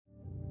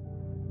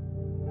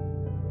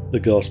The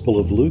Gospel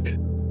of Luke,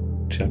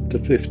 chapter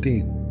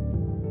 15.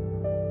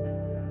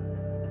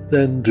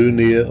 Then drew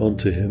near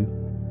unto him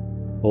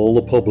all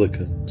the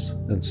publicans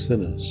and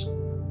sinners,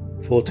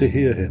 for to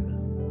hear him.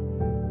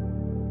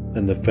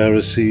 And the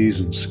Pharisees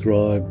and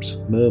scribes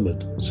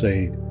murmured,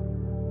 saying,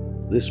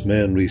 This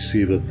man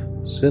receiveth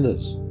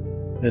sinners,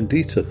 and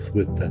eateth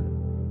with them.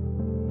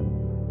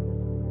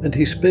 And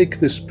he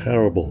spake this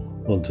parable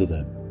unto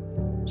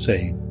them,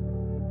 saying,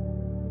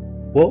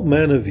 What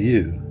man of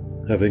you,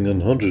 having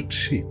 100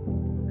 sheep,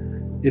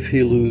 if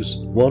he lose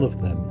one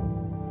of them,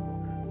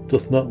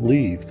 doth not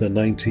leave the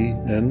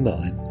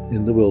 99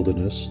 in the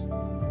wilderness,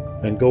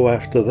 and go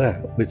after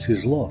that which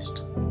is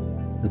lost,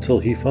 until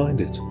he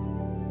find it?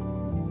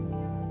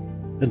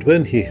 And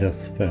when he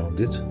hath found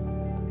it,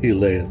 he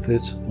layeth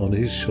it on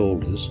his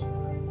shoulders,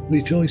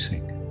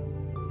 rejoicing.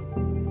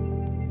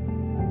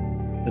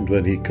 And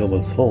when he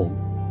cometh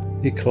home,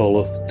 he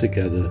calleth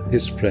together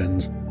his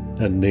friends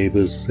and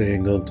neighbours,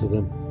 saying unto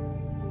them,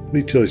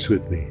 Rejoice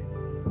with me,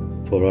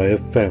 for I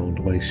have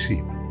found my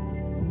sheep,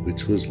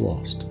 which was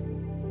lost.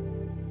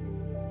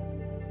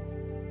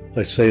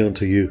 I say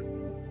unto you,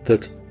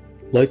 that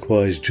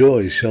likewise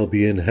joy shall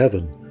be in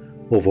heaven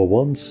over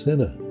one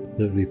sinner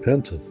that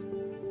repenteth,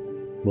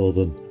 more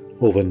than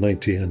over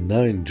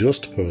 99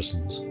 just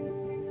persons,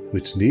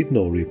 which need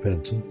no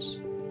repentance.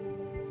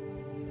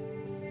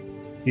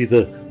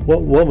 Either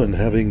what woman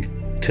having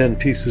 10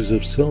 pieces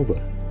of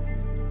silver,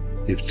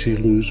 if she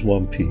lose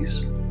one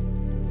piece,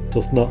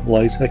 doth not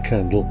light a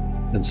candle,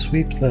 and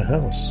sweep the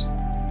house,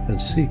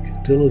 and seek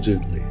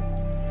diligently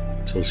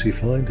till she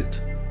find it?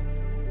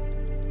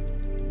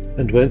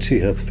 And when she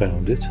hath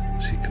found it,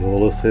 she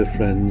calleth her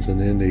friends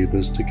and her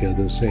neighbours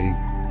together, saying,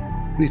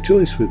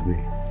 Rejoice with me,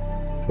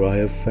 for I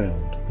have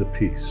found the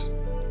piece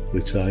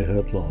which I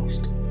had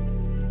lost.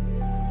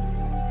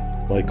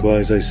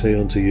 Likewise I say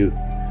unto you,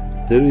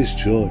 there is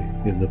joy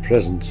in the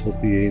presence of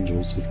the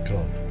angels of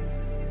God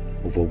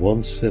over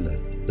one sinner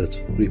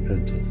that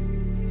repenteth.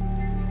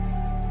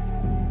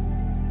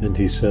 And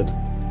he said,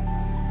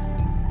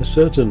 A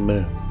certain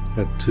man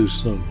had 2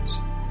 sons,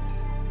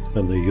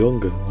 and the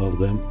younger of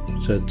them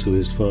said to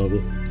his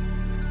father,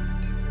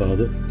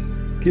 Father,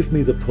 give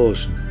me the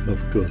portion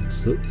of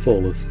goods that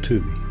falleth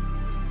to me.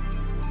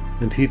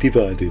 And he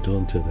divided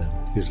unto them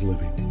his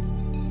living.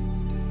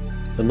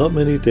 And not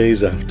many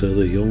days after,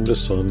 the younger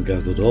son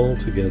gathered all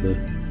together,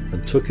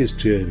 and took his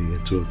journey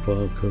into a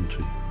far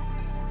country,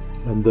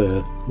 and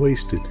there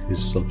wasted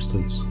his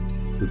substance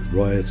with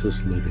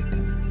riotous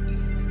living.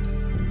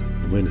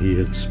 And when he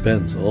had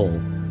spent all,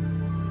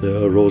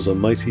 there arose a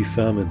mighty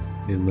famine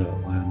in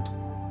that land,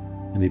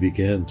 and he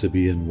began to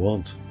be in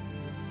want.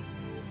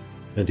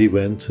 And he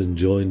went and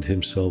joined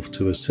himself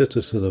to a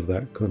citizen of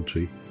that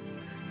country,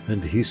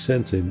 and he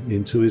sent him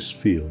into his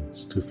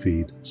fields to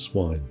feed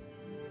swine.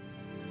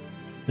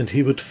 And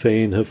he would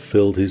fain have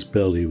filled his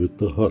belly with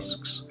the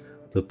husks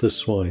that the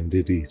swine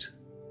did eat,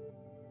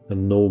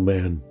 and no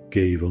man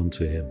gave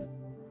unto him.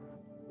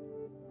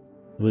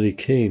 And when he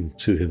came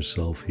to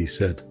himself, he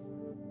said,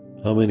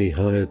 How many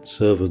hired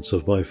servants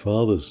of my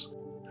father's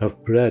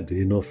have bread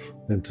enough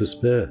and to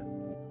spare,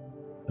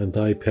 and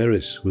I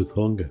perish with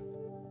hunger?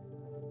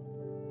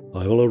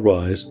 I will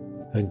arise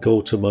and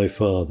go to my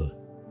father,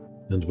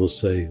 and will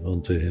say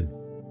unto him,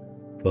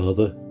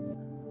 Father,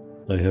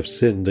 I have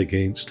sinned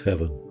against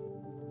heaven,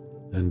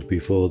 and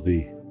before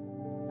thee,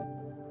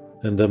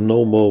 and am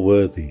no more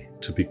worthy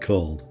to be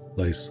called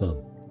thy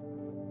son.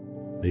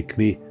 Make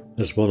me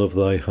as one of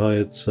thy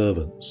hired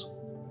servants.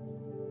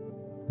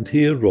 And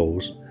he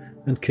arose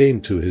and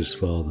came to his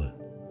father.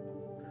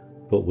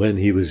 But when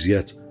he was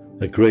yet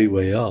a great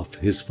way off,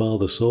 his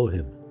father saw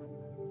him,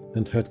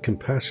 and had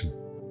compassion,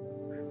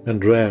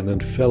 and ran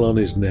and fell on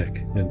his neck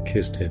and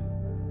kissed him.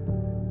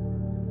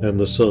 And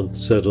the son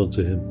said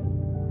unto him,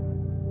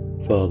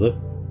 Father,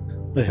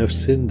 I have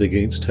sinned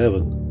against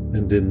heaven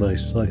and in thy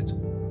sight,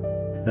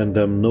 and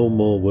am no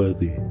more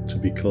worthy to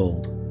be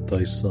called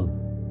thy son.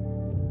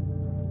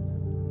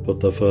 But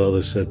the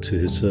father said to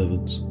his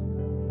servants,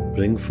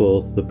 Bring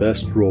forth the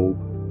best robe,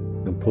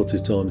 and put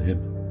it on him,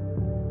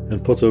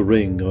 and put a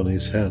ring on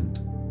his hand,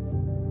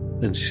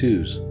 and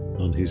shoes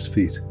on his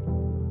feet.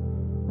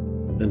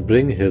 And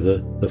bring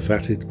hither the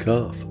fatted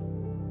calf,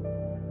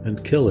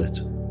 and kill it,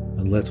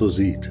 and let us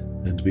eat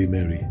and be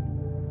merry.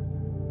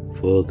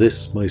 For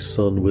this my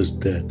son was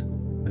dead,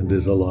 and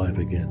is alive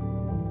again.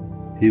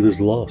 He was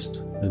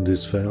lost, and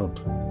is found.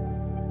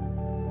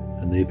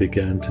 And they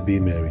began to be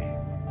merry.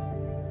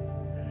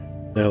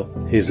 Now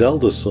his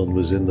elder son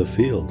was in the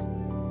field,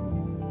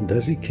 and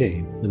as he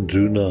came and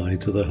drew nigh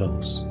to the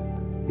house,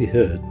 he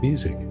heard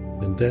music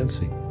and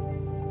dancing.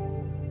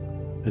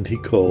 And he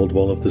called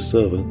one of the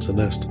servants, and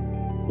asked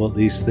what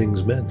these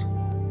things meant.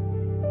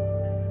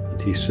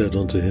 And he said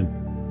unto him,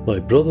 Thy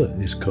brother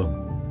is come,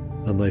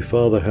 and thy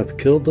father hath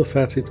killed the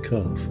fatted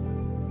calf,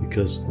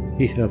 because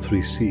he hath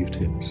received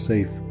him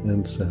safe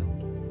and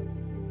sound.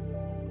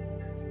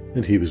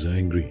 And he was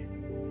angry,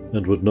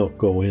 and would not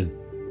go in.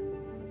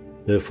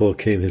 Therefore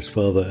came his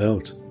father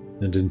out,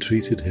 and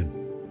entreated him.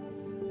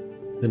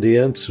 And he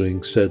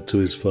answering said to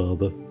his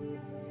father,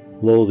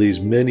 Lo, these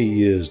many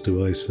years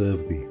do I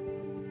serve thee,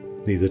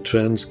 neither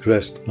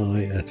transgressed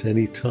I at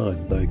any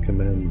time thy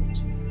commandment,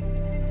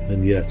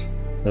 and yet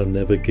thou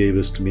never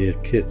gavest me a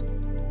kid,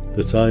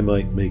 that I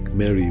might make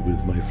merry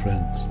with my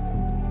friends.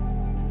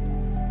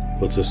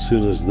 But as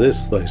soon as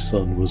this thy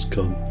son was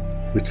come,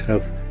 which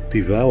hath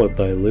devoured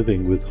thy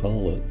living with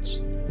harlots,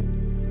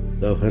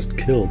 thou hast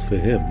killed for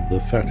him the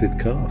fatted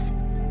calf.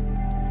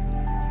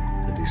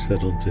 And he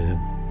said unto him,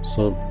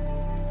 Son,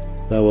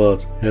 thou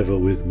art ever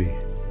with me,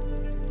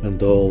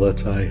 and all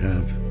that I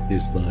have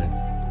is thine.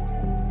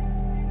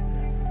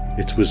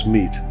 It was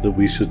meet that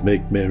we should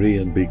make merry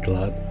and be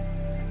glad,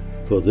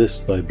 for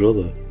this thy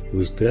brother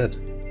was dead,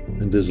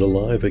 and is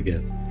alive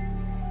again,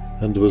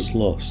 and was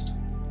lost,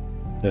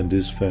 and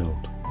is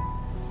found.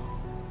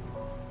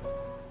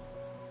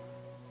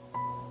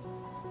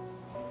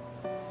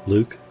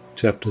 Luke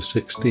chapter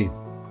 16.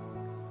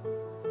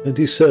 And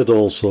he said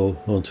also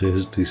unto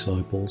his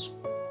disciples,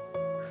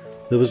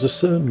 There was a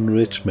certain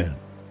rich man,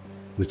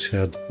 which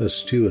had a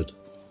steward,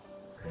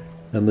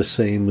 and the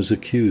same was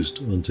accused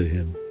unto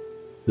him,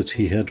 that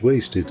he had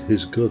wasted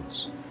his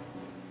goods.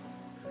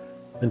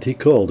 And he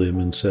called him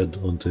and said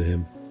unto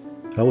him,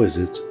 How is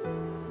it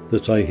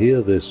that I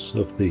hear this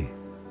of thee?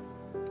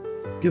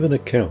 Give an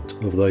account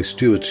of thy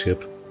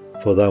stewardship,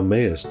 for thou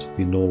mayest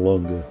be no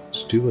longer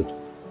steward.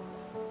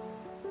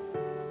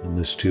 And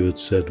the steward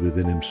said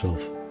within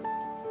himself,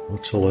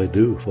 What shall I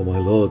do? For my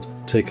Lord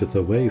taketh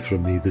away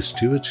from me the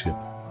stewardship.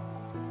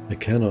 I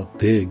cannot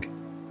dig.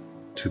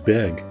 To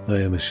beg I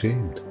am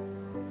ashamed.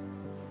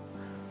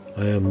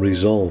 I am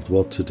resolved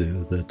what to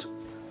do, that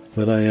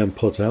when I am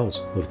put out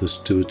of the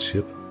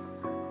stewardship,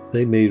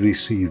 they may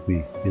receive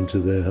me into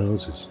their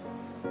houses.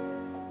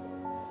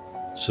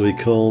 So he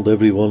called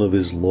every one of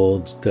his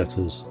Lord's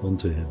debtors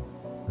unto him,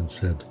 and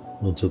said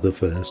unto the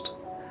first,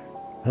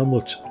 How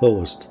much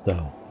owest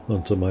thou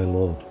unto my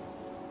Lord?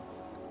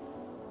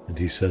 And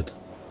he said,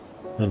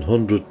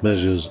 100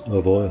 measures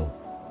of oil.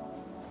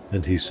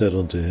 And he said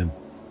unto him,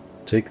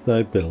 Take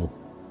thy bill,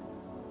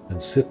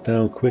 and sit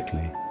down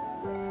quickly,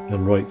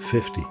 and write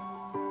 50.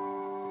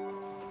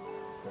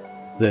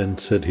 Then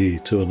said he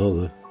to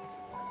another,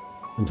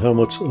 And how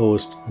much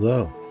owest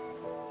thou?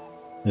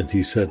 And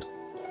he said,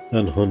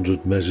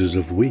 100 measures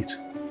of wheat.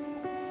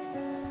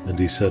 And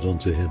he said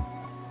unto him,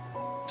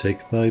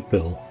 Take thy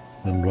bill,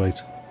 and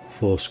write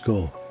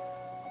 80.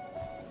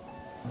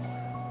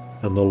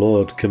 And the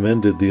Lord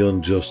commended the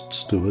unjust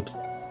steward,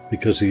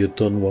 because he had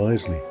done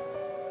wisely.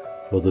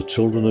 For the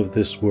children of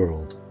this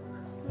world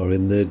are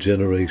in their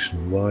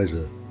generation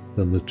wiser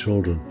than the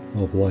children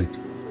of light.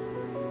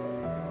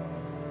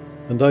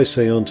 And I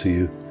say unto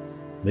you,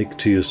 Make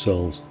to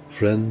yourselves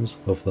friends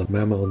of the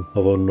mammon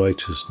of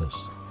unrighteousness,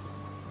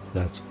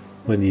 that,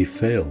 when ye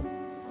fail,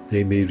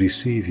 they may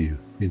receive you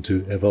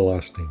into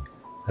everlasting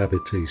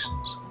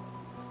habitations.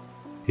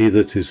 He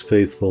that is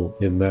faithful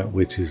in that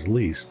which is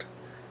least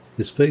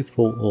is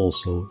faithful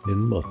also in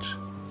much,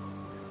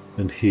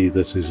 and he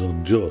that is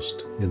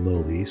unjust in the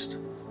least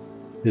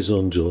is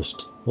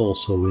unjust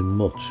also in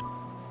much.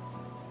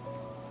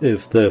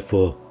 If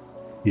therefore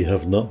ye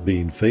have not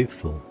been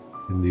faithful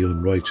in the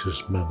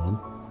unrighteous mammon,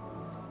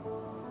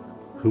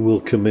 who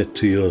will commit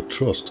to your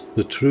trust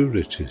the true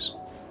riches?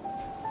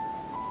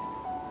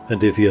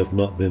 And if ye have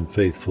not been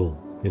faithful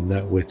in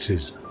that which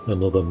is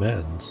another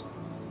man's,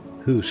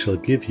 who shall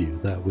give you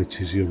that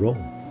which is your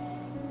own?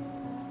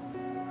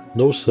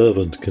 No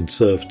servant can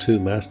serve two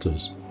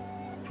masters,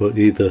 for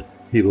either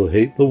he will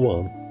hate the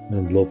one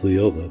and love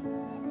the other,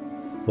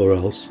 or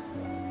else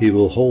he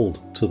will hold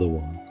to the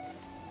one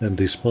and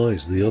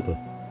despise the other.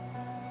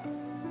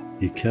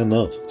 Ye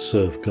cannot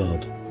serve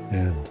God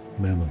and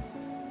mammon.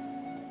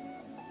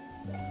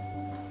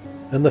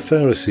 And the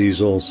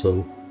Pharisees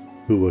also,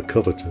 who were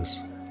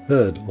covetous,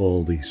 heard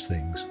all these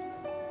things,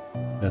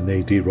 and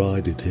they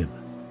derided him.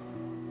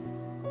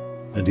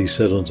 And he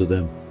said unto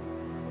them,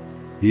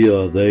 Ye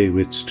are they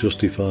which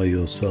justify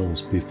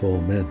yourselves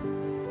before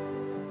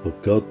men,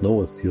 but God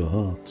knoweth your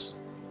hearts.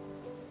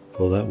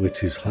 For that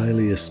which is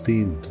highly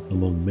esteemed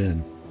among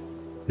men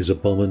is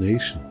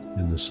abomination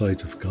in the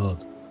sight of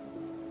God.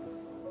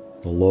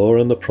 The law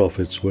and the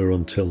prophets were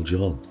until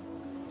John.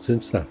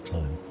 Since that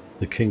time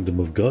the kingdom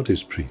of God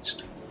is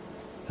preached,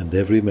 and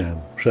every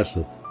man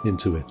presseth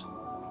into it.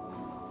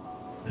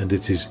 And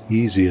it is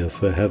easier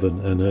for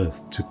heaven and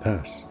earth to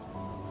pass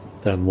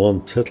than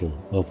one tittle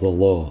of the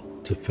law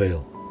to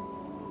fail.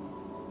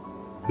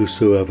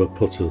 Whosoever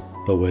putteth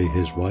away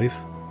his wife,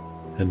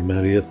 and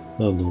marrieth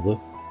another,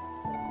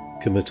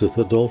 committeth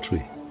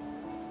adultery,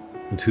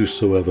 and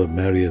whosoever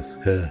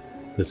marrieth her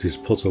that is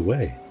put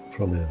away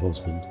from her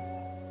husband,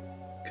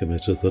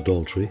 committeth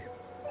adultery.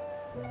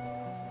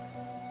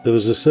 There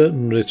was a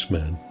certain rich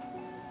man,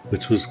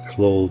 which was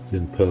clothed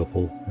in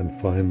purple and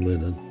fine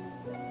linen,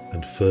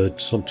 and fared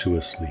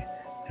sumptuously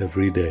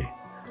every day.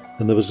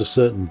 And there was a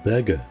certain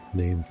beggar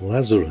named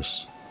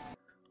Lazarus,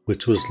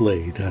 which was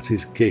laid at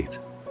his gate,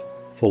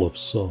 full of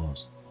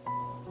sores,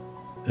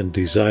 and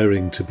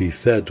desiring to be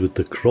fed with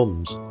the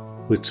crumbs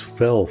which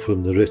fell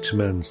from the rich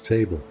man's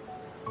table.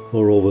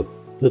 Moreover,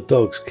 the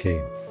dogs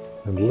came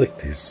and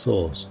licked his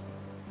sores.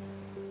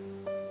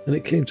 And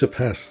it came to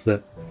pass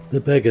that the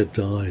beggar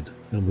died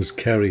and was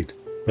carried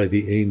by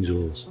the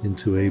angels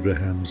into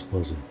Abraham's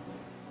bosom.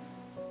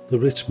 The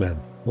rich man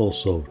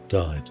also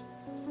died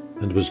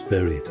and was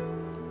buried.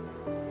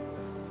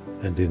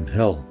 And in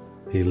hell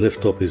he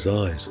lift up his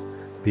eyes,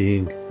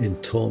 being in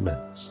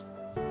torments,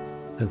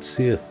 and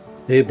seeth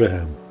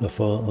Abraham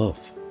afar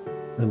off,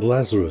 and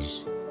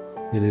Lazarus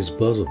in his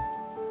bosom.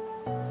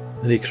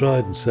 And he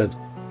cried and said,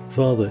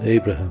 Father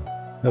Abraham,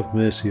 have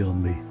mercy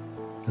on me,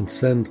 and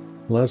send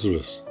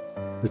Lazarus,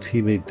 that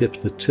he may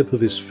dip the tip of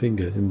his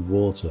finger in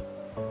water,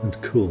 and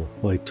cool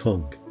my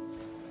tongue,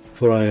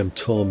 for I am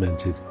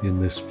tormented in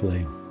this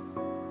flame.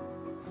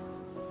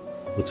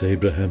 But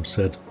Abraham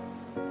said,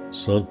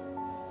 Son,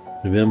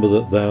 remember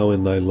that thou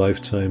in thy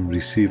lifetime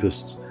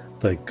receivest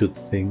thy good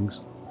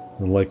things,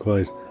 and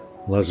likewise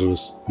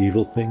Lazarus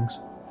evil things.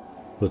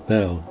 But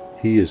now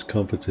he is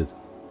comforted,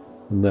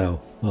 and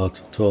thou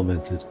art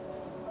tormented.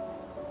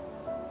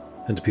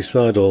 And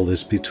beside all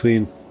this,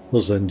 between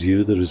us and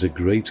you there is a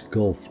great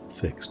gulf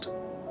fixed,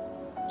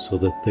 so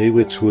that they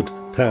which would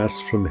pass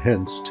from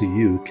hence to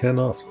you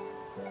cannot,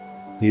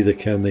 neither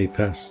can they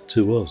pass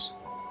to us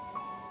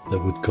that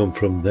would come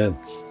from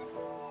thence.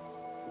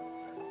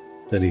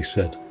 Then he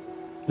said,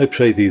 I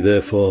pray thee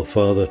therefore,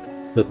 Father,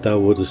 that thou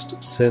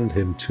wouldest send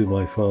him to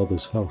my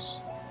father's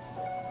house.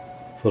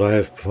 For I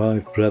have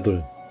 5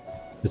 brethren,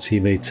 that he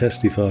may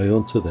testify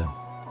unto them,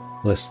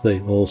 lest they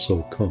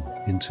also come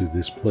into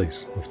this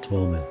place of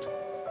torment.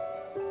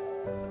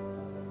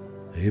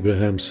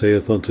 Abraham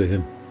saith unto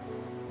him,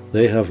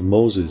 They have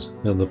Moses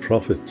and the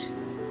prophets,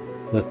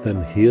 let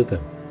them hear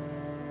them.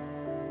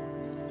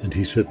 And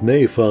he said,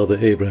 Nay, Father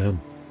Abraham,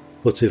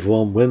 but if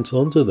one went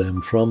unto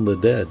them from the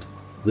dead,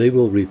 they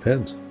will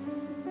repent.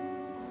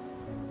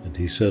 And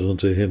he said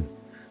unto him,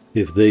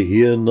 If they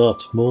hear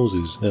not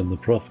Moses and the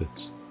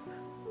prophets,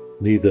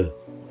 neither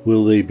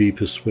will they be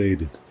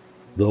persuaded,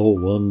 though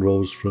one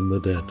rose from the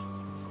dead.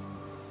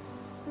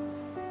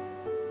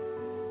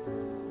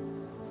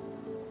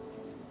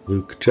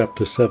 Luke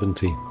chapter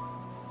 17.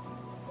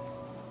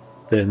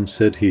 Then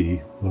said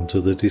he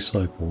unto the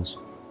disciples,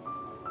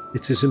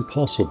 It is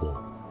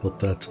impossible but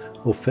that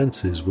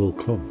offences will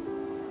come,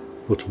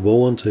 but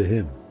woe unto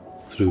him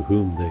through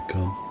whom they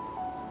come.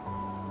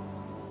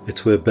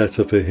 It were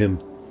better for him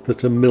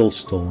that a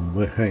millstone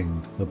were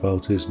hanged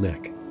about his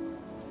neck,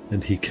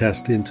 and he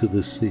cast into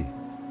the sea,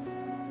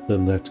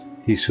 than that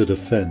he should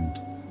offend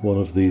one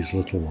of these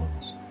little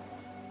ones.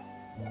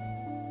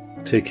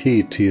 Take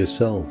heed to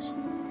yourselves.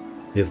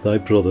 If thy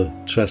brother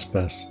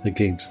trespass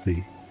against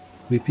thee,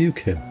 rebuke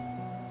him,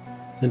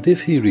 and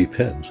if he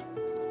repent,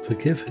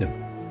 forgive him.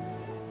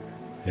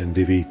 And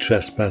if he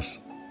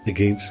trespass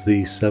against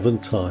thee 7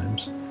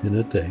 times in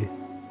a day,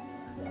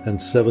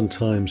 and 7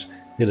 times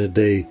in a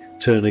day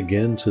turn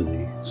again to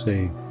thee,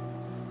 saying,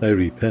 I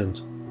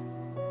repent,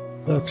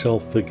 thou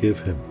shalt forgive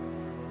him.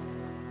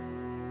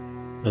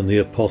 And the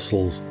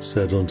apostles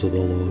said unto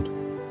the Lord,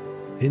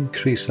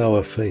 Increase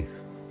our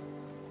faith.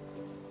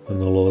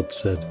 And the Lord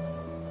said,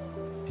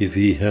 If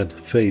ye had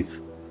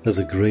faith as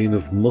a grain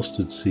of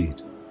mustard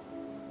seed,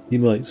 ye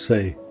might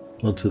say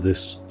unto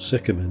this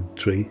sycamore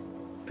tree,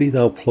 Be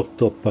thou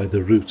plucked up by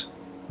the root,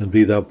 and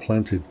be thou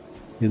planted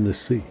in the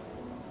sea,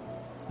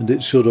 and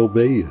it should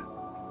obey you.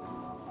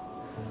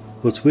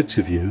 But which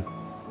of you,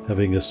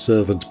 having a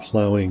servant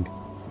ploughing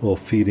or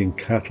feeding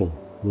cattle,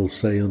 will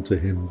say unto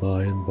him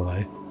by and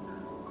by,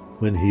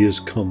 when he is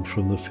come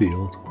from the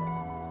field,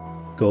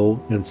 Go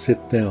and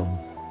sit down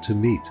to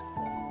meat?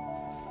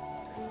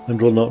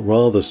 And will not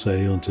rather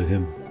say unto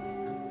him,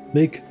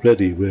 Make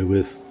ready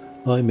wherewith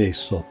I may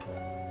sup,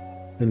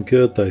 and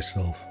gird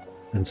thyself,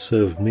 and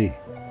serve me,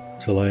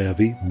 till I have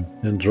eaten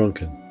and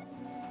drunken,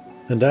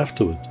 and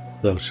afterward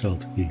thou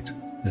shalt eat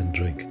and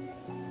drink?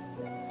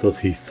 Doth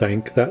he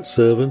thank that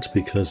servant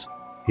because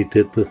he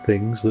did the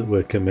things that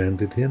were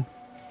commanded him?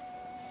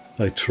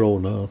 I trow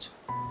not.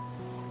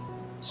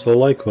 So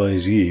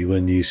likewise ye,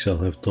 when ye shall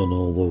have done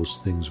all those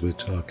things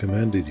which are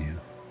commanded you,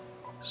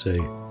 say,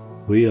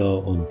 We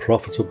are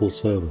unprofitable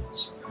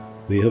servants,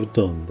 we have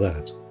done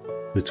that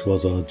which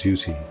was our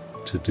duty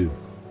to do.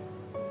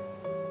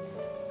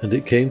 And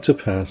it came to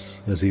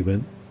pass, as he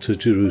went to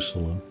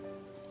Jerusalem,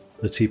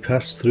 that he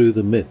passed through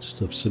the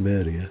midst of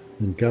Samaria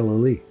and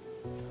Galilee.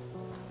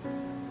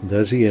 And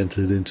as he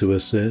entered into a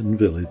certain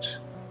village,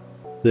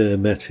 there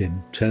met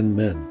him 10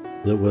 men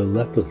that were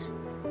lepers,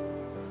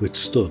 which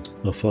stood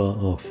afar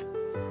off.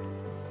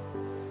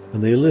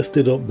 And they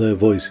lifted up their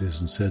voices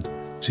and said,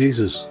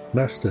 Jesus,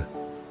 Master,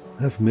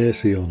 have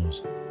mercy on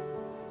us.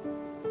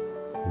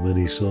 And when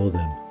he saw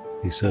them,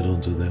 he said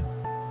unto them,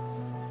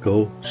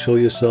 Go, show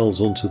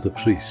yourselves unto the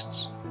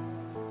priests.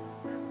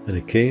 And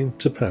it came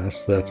to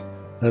pass that,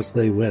 as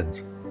they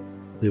went,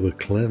 they were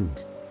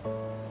cleansed.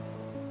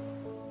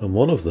 And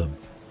one of them,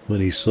 when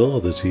he saw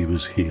that he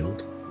was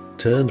healed,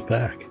 turned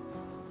back,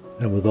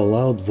 and with a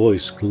loud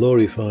voice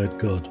glorified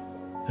God,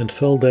 and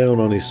fell down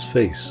on his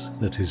face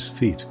at his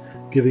feet,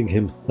 giving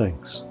him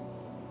thanks.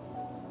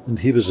 And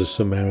he was a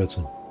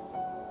Samaritan.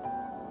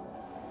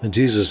 And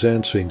Jesus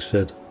answering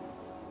said,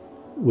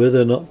 Were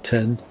there not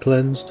 10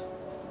 cleansed?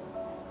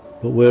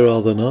 But where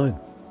are the 9?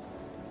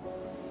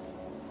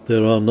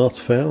 There are not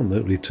found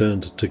that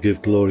returned to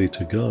give glory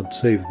to God,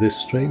 save this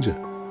stranger.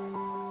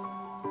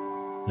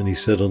 And he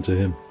said unto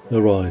him,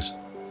 Arise,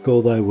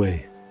 go thy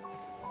way,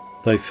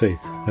 thy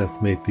faith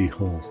hath made thee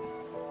whole.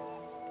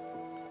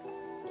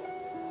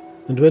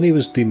 And when he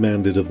was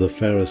demanded of the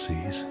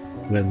Pharisees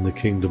when the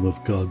kingdom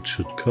of God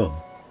should come,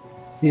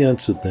 he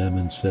answered them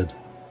and said,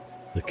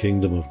 The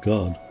kingdom of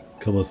God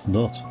cometh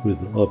not with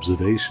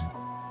observation.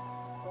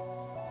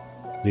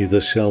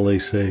 Neither shall they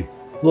say,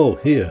 Lo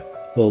here,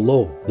 or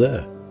lo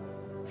there.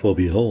 For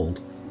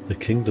behold, the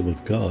kingdom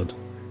of God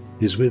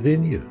is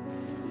within you.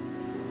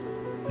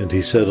 And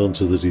he said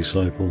unto the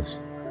disciples,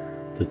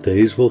 The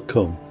days will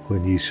come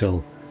when ye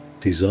shall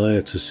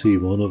desire to see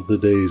one of the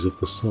days of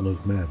the Son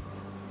of Man,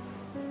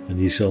 and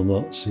ye shall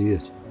not see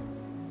it.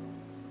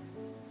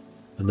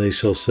 And they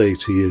shall say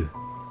to you,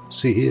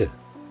 See here,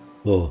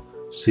 or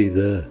see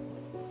there.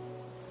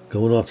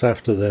 Go not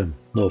after them,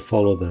 nor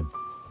follow them.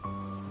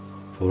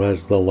 For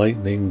as the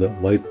lightning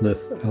that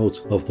lighteneth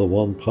out of the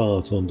one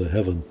part under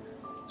heaven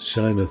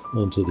shineth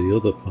unto the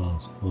other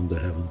part under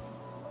heaven,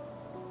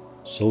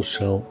 so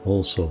shall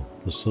also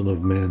the Son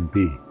of Man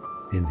be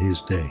in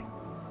his day.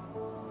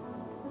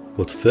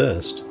 But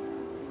first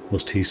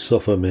must he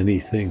suffer many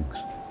things,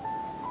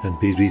 and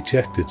be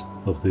rejected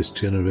of this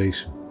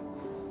generation.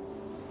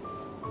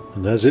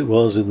 And as it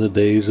was in the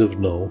days of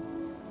Noah,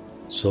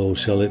 so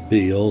shall it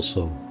be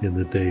also in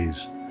the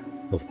days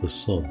of the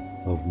Son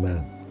of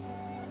Man.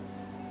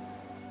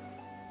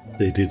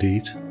 They did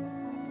eat,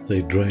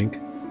 they drank,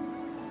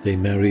 they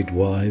married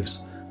wives,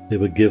 they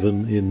were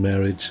given in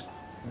marriage,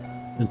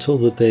 until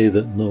the day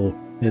that Noah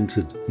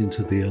entered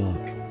into the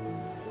ark,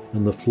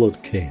 and the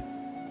flood came,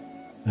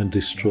 and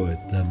destroyed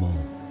them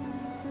all.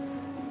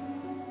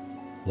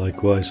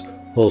 Likewise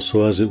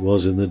also as it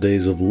was in the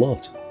days of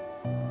Lot,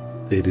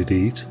 they did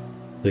eat,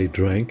 they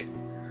drank,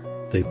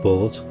 they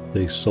bought,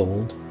 they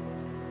sold,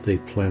 they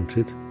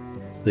planted,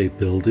 they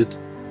builded.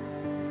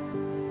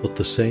 But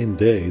the same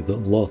day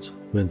that Lot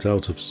went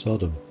out of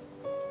Sodom,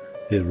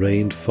 it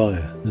rained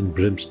fire and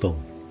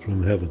brimstone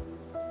from heaven,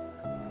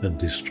 and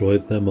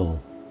destroyed them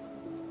all.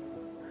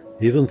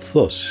 Even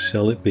thus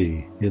shall it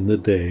be in the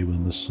day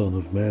when the Son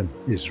of Man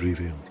is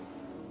revealed.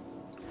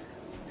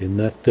 In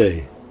that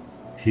day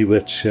he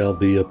which shall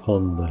be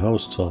upon the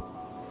housetop,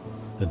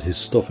 and his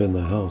stuff in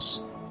the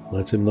house,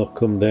 let him not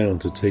come down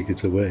to take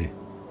it away.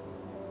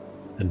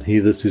 And he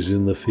that is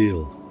in the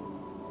field,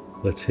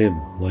 let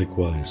him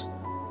likewise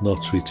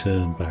not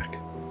return back.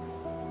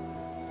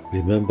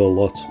 Remember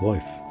Lot's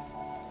wife.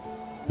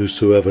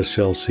 Whosoever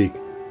shall seek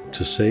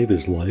to save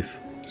his life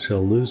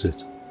shall lose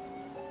it,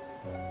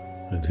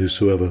 and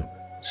whosoever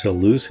shall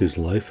lose his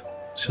life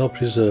shall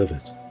preserve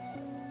it.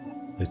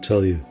 I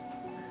tell you,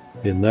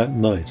 in that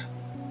night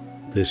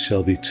there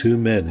shall be 2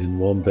 men in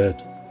one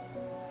bed,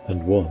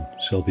 and one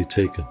shall be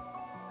taken,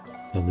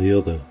 and the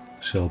other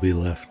shall be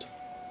left.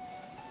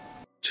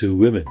 2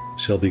 women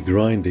shall be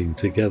grinding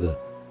together,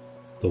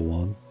 the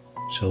one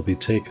shall be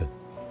taken,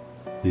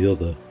 the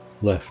other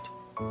left.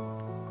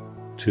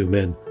 2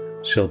 men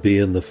shall be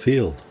in the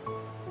field,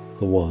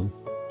 the one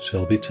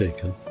shall be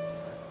taken,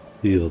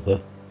 the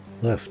other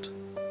left.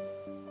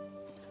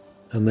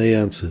 And they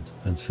answered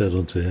and said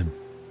unto him,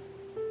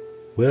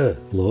 Where,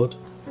 Lord?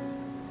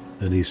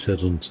 And he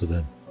said unto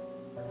them,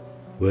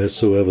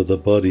 Wheresoever the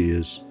body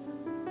is,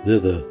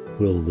 thither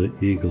will the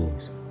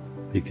eagles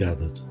be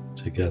gathered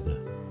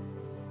together.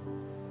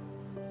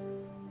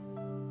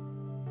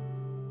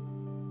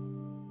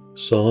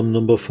 Psalm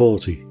number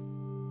 40.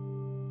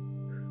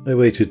 I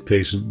waited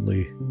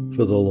patiently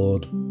for the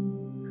Lord,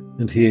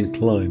 and he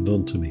inclined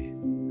unto me,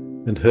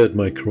 and heard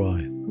my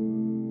cry.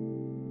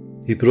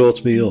 He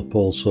brought me up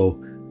also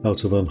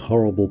out of an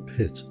horrible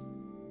pit,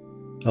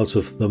 out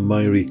of the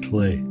miry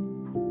clay,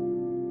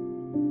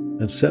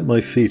 and set my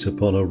feet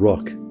upon a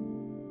rock,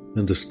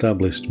 and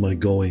established my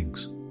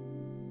goings.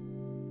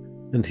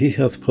 And he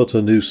hath put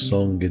a new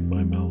song in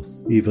my mouth,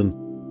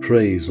 even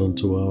praise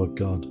unto our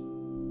God.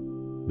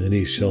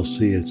 Many shall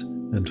see it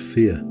and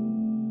fear,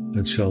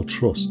 and shall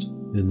trust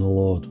in the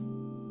Lord.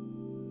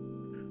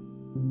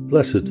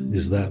 Blessed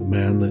is that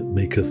man that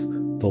maketh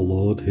the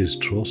Lord his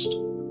trust,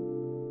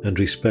 and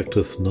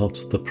respecteth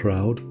not the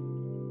proud,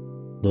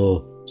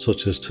 nor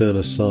such as turn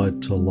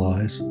aside to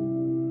lies.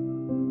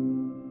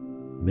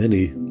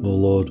 Many, O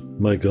Lord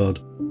my God,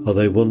 are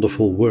thy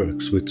wonderful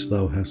works which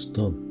thou hast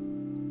done,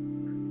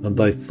 and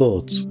thy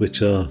thoughts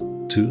which are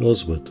to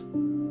usward.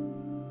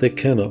 They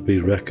cannot be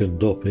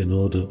reckoned up in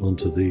order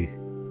unto thee.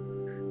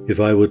 If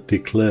I would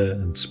declare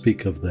and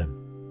speak of them,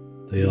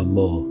 they are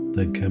more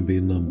than can be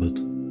numbered.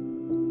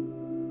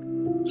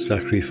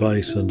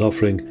 Sacrifice and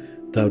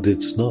offering thou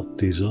didst not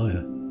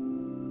desire.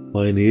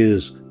 Mine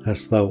ears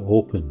hast thou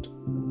opened.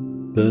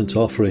 Burnt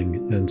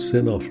offering and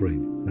sin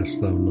offering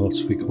hast thou not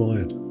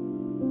required.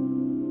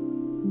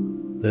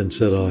 Then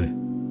said I,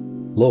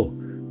 Lo,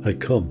 I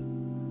come.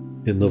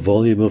 In the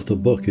volume of the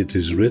book it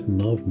is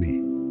written of me.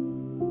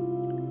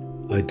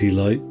 I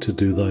delight to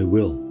do thy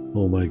will,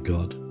 O my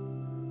God.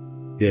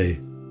 Yea,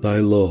 thy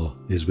law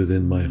is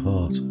within my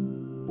heart.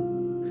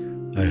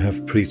 I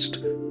have preached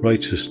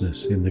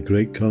righteousness in the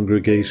great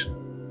congregation.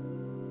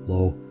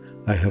 Lo,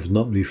 I have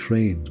not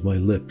refrained my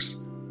lips,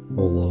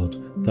 O Lord,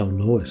 thou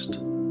knowest.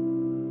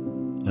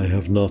 I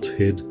have not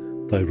hid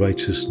thy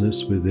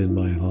righteousness within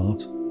my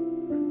heart.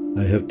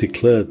 I have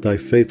declared thy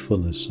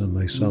faithfulness and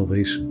thy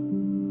salvation.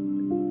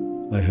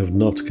 I have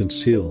not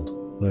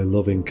concealed thy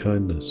loving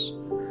kindness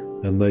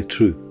and thy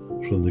truth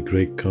from the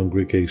great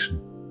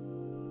congregation.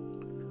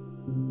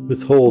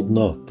 Withhold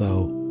not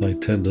thou thy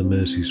tender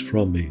mercies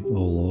from me, O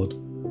Lord.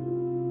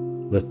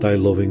 Let thy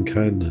loving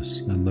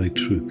kindness and thy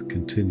truth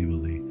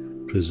continually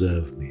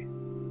preserve me.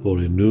 For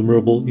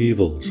innumerable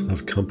evils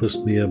have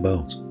compassed me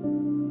about.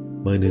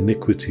 Mine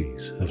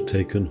iniquities have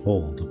taken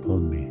hold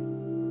upon me,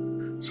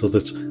 so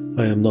that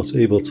I am not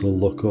able to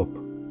look up.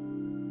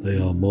 They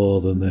are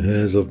more than the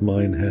hairs of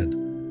mine head.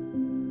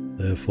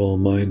 Therefore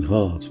mine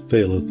heart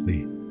faileth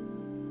me.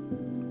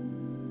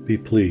 Be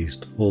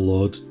pleased, O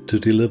Lord, to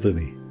deliver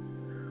me.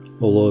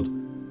 O Lord,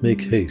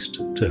 make haste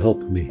to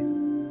help me.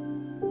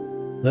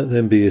 Let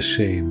them be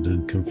ashamed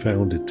and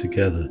confounded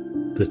together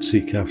that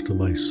seek after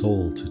my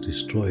soul to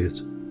destroy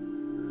it.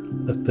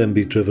 Let them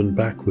be driven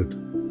backward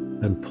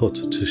and put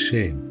to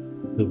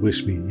shame that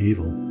wish me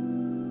evil.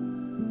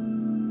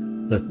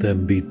 Let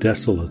them be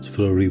desolate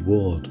for a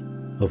reward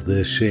of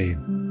their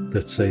shame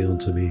that say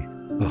unto me,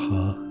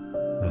 Aha,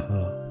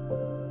 aha.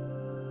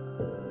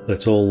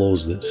 Let all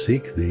those that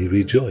seek thee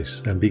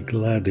rejoice and be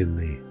glad in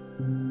thee.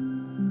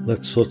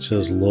 Let such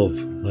as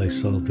love thy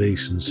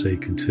salvation say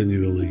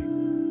continually,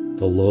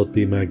 The Lord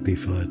be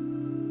magnified.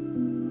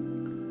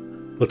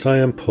 But I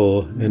am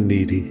poor and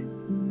needy,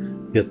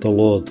 yet the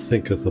Lord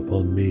thinketh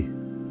upon me.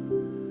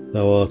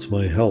 Thou art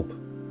my help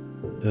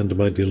and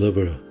my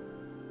deliverer.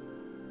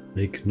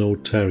 Make no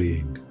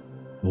tarrying,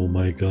 O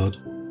my God.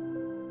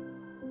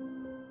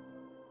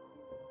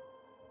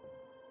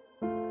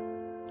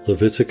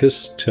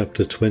 Leviticus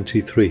chapter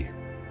 23.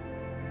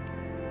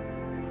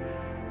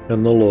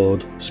 And the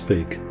Lord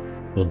spake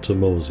unto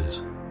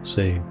Moses,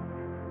 saying,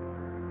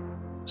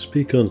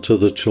 Speak unto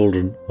the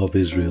children of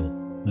Israel,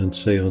 and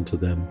say unto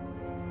them,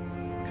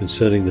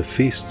 concerning the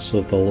feasts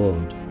of the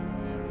Lord,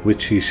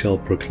 which ye shall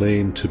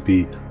proclaim to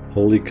be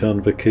holy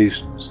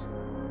convocations,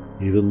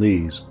 even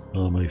these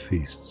are my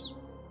feasts.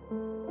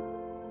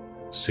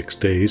 6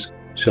 days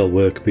shall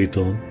work be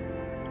done,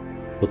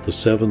 but the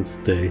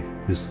 7th day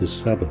is the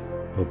Sabbath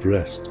of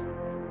rest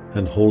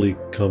and holy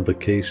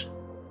convocation.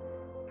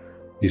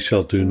 Ye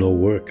shall do no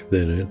work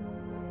therein.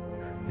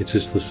 It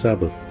is the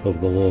Sabbath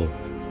of the Lord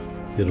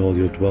in all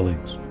your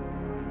dwellings.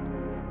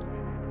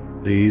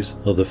 These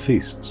are the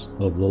feasts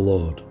of the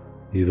Lord,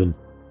 even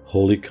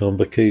holy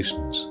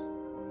convocations,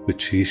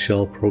 which ye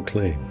shall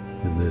proclaim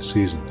in their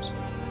seasons.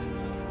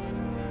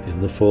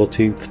 In the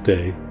 14th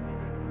day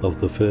of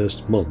the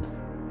 1st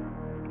month,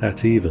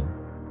 at even,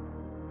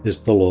 is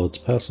the Lord's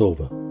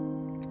Passover.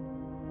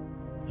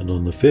 And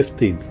on the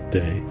 15th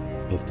day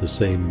of the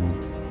same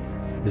month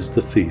is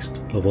the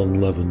feast of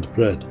unleavened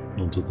bread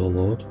unto the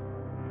Lord.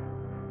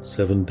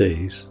 7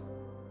 days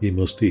ye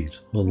must eat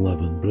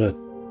unleavened bread.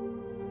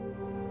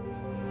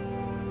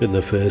 In the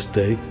 1st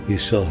day ye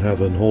shall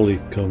have an holy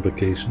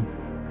convocation.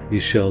 Ye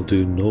shall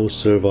do no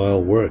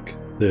servile work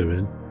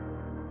therein,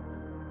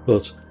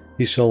 but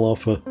ye shall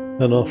offer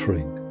an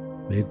offering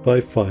made by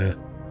fire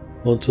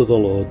unto the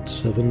Lord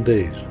 7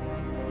 days.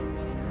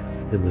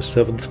 In the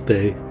 7th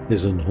day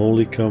is an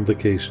holy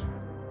convocation.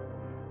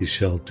 Ye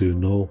shall do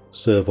no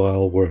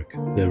servile work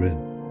therein.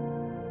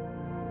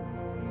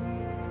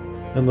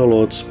 And the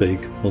Lord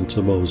spake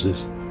unto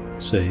Moses,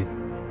 saying,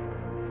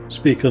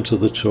 Speak unto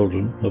the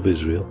children of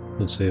Israel,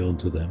 and say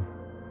unto them,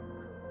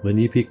 When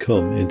ye be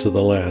come into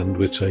the land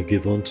which I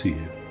give unto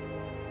you,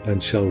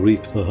 and shall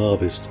reap the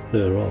harvest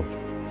thereof,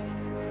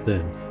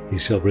 then ye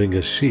shall bring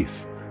a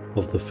sheaf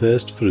of the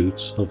first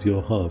fruits of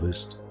your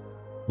harvest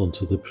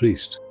unto the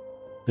priest,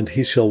 and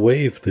he shall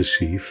wave the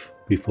sheaf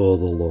before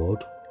the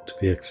Lord to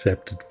be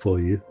accepted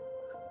for you.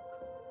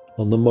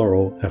 On the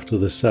morrow after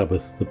the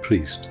Sabbath the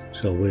priest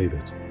shall wave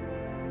it.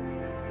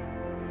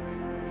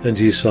 And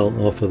ye shall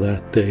offer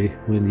that day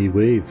when ye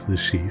wave the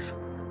sheaf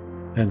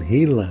an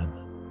he-lamb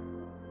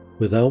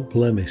without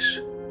blemish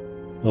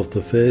of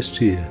the first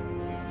year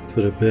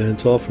for a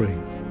burnt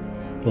offering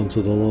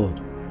unto the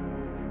Lord.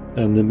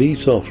 And the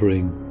meat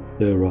offering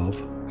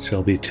thereof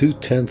shall be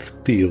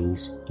 2/10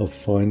 deals of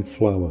fine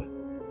flour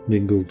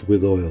mingled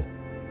with oil,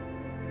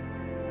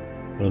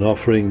 an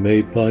offering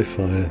made by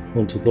fire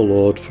unto the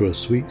Lord for a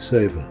sweet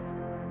savour.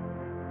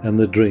 And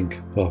the drink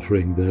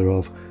offering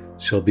thereof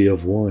shall be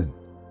of wine,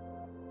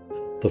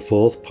 the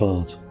 4th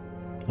part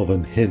of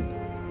an hin.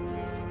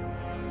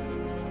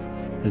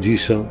 And ye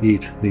shall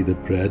eat neither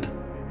bread,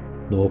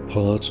 nor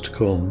parched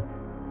corn,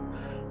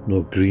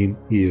 nor green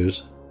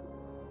ears,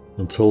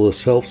 until the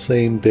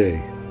selfsame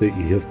day that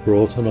ye have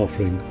brought an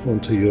offering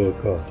unto your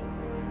God.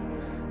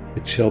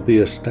 It shall be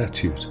a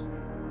statute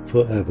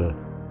for ever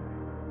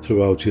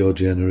throughout your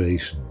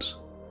generations,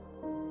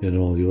 in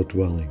all your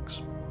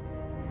dwellings.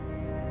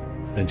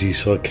 And ye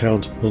shall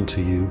count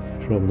unto you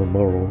from the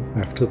morrow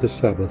after the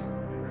Sabbath,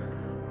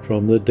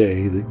 from the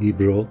day that ye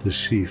brought the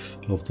sheaf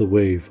of the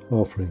wave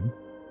offering.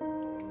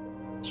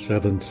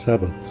 7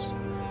 Sabbaths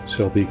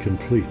shall be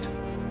complete.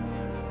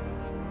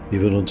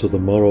 Even unto the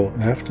morrow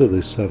after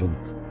the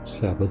 7th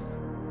Sabbath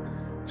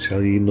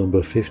shall ye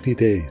number 50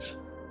 days.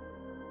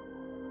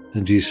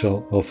 And ye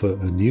shall offer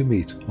a new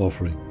meat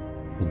offering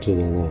unto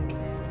the Lord.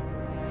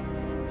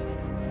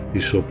 You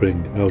shall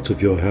bring out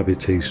of your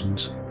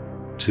habitations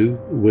 2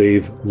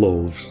 wave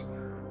loaves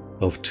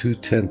of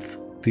 2/10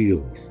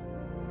 deals.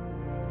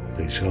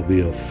 They shall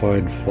be of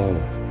fine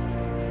flour.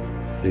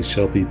 They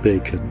shall be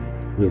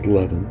baken with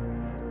leaven.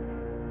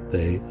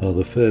 They are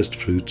the first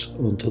fruits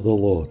unto the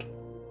Lord.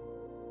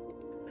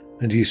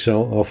 And ye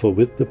shall offer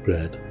with the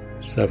bread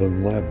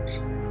 7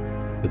 lambs,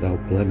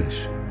 without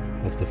blemish,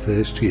 of the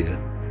first year,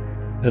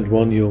 and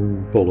 1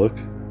 young bullock,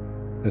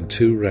 and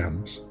 2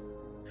 rams.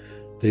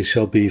 They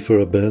shall be for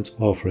a burnt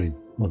offering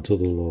unto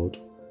the Lord,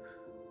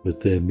 with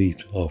their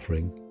meat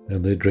offering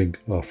and their drink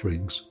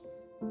offerings,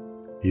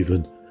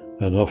 even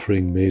an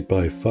offering made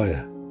by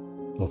fire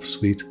of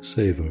sweet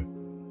savour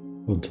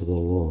unto the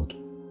Lord.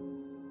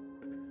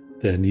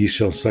 Then ye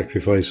shall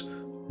sacrifice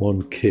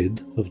 1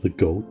 kid of the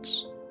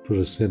goats for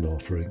a sin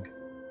offering,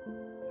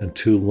 and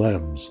 2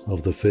 lambs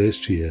of the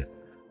first year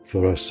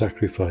for a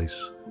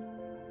sacrifice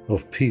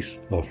of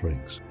peace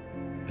offerings.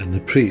 And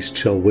the priest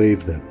shall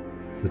wave them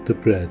with the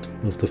bread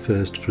of the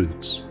first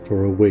fruits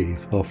for a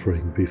wave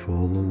offering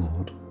before the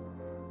Lord.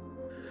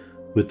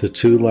 With the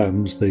 2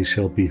 lambs they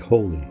shall be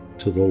holy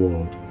to the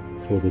Lord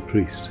for the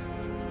priest.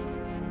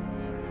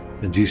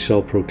 And ye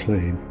shall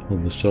proclaim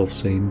on the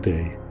selfsame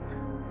day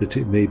that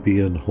it may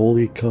be an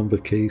holy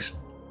convocation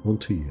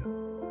unto you.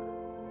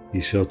 Ye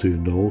shall do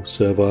no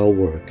servile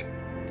work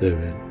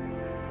therein.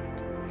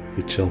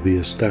 It shall be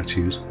a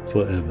statute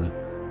for ever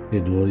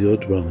in all your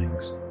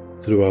dwellings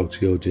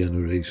throughout your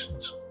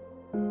generations.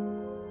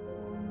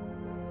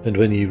 And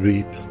when ye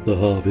reap the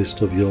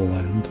harvest of your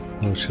land,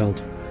 thou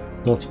shalt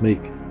not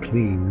make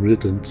clean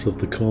riddance of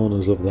the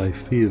corners of thy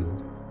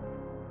field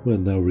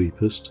when thou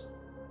reapest,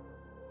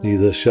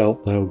 neither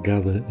shalt thou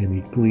gather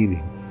any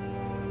gleaning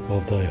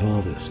of thy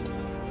harvest.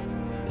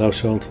 Thou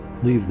shalt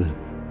leave them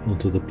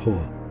unto the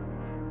poor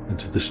and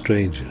to the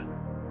stranger.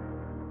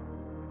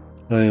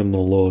 I am the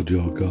Lord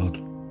your God.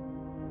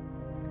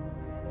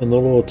 And the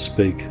Lord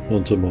spake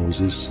unto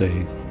Moses,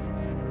 saying,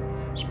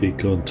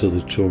 Speak unto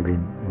the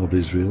children of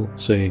Israel,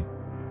 saying,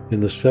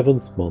 In the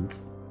 7th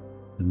month,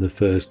 in the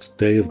 1st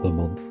day of the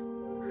month,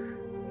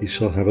 ye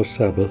shall have a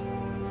Sabbath,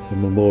 a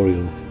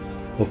memorial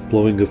of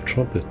blowing of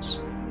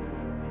trumpets,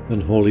 an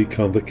holy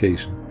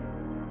convocation.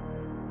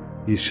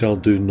 Ye shall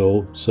do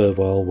no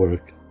servile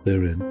work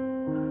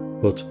therein,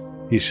 but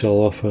ye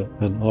shall offer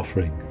an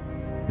offering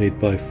made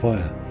by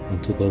fire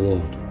unto the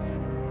Lord.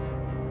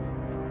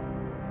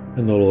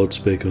 And the Lord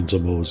spake unto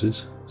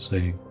Moses,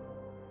 saying,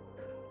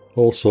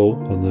 Also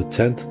on the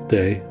 10th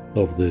day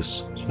of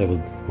this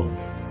 7th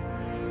month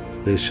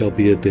there shall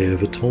be a day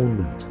of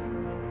atonement.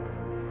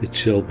 It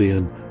shall be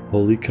an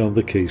holy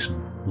convocation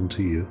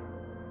unto you,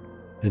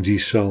 and ye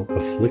shall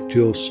afflict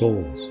your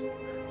souls,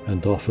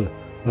 and offer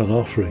an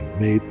offering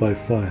made by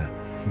fire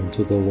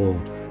unto the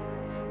Lord.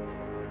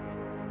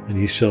 And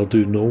ye shall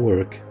do no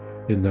work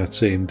in that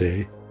same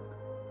day,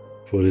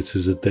 for it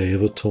is a day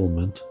of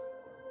atonement,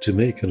 to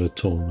make an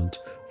atonement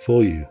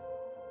for you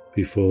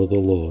before the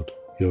Lord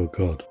your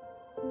God.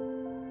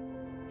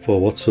 For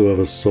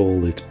whatsoever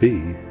soul it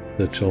be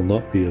that shall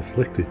not be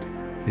afflicted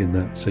in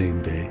that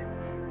same day,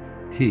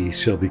 he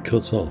shall be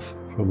cut off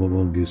from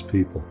among his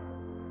people.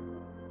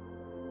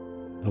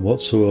 And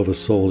whatsoever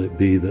soul it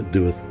be that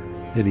doeth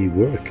any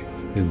work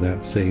in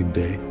that same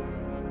day,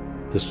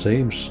 the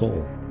same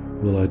soul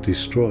will I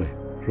destroy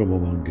from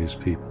among his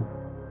people.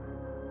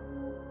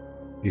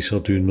 Ye shall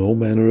do no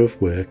manner of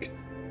work,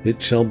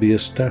 it shall be a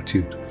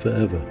statute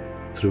forever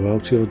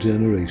throughout your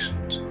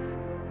generations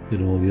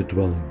in all your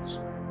dwellings.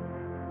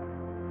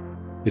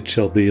 It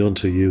shall be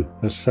unto you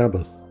a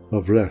Sabbath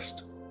of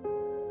rest,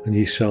 and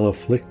ye shall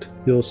afflict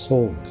your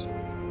souls.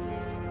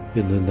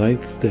 In the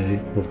 9th day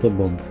of the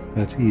month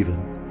at even,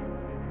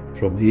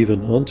 from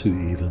even unto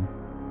even,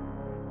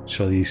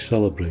 shall ye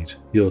celebrate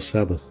your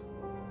Sabbath.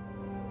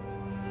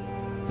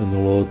 And the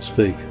Lord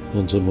spake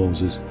unto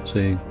Moses,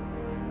 saying,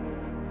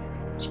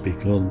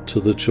 Speak unto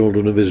the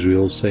children of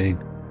Israel,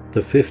 saying, The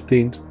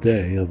 15th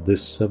day of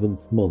this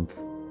 7th month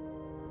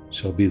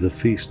shall be the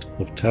feast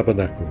of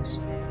tabernacles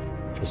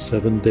for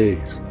 7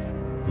 days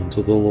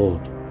unto the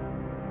Lord.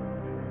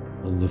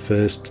 On the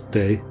 1st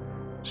day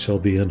shall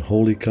be an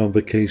holy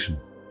convocation.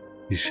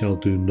 Ye shall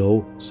do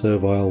no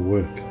servile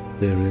work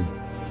therein.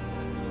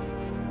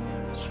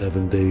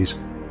 7 days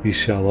ye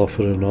shall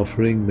offer an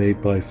offering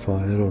made by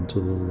fire unto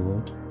the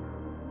Lord.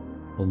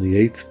 On the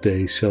 8th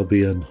day shall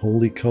be an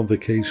holy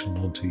convocation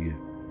unto you,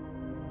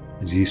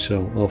 and ye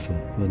shall offer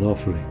an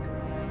offering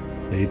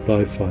made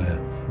by fire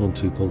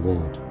unto the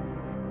Lord.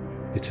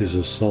 It is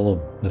a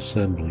solemn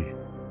assembly,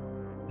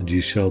 and ye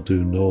shall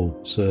do no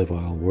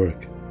servile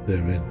work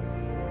therein.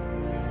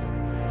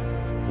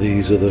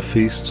 These are the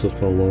feasts of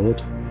the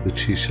Lord,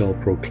 which ye shall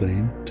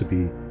proclaim to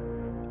be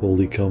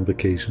holy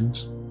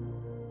convocations,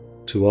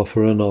 to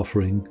offer an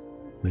offering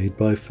made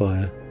by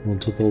fire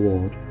unto the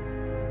Lord,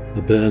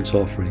 a burnt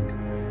offering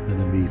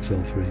and a meat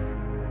offering,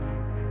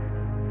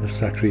 a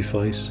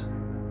sacrifice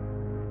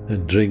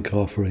and drink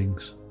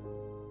offerings,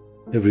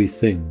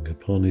 everything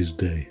upon his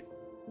day.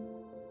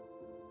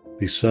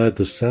 Beside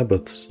the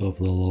Sabbaths of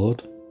the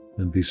Lord,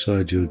 and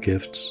beside your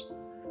gifts,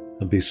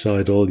 and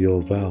beside all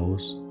your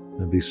vows,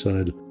 and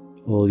beside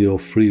all your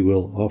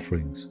freewill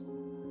offerings,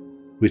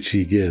 which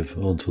ye give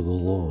unto the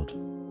Lord.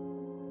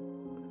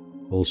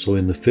 Also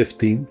in the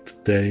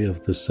 15th day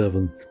of the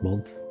 7th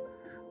month,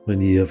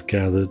 when ye have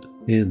gathered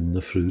in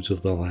the fruit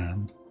of the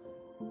land,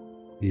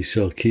 ye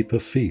shall keep a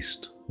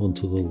feast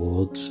unto the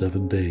Lord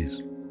 7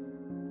 days.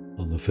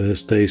 On the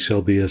first day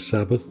shall be a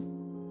Sabbath,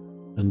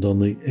 and on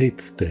the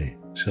 8th day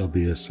shall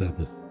be a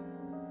Sabbath.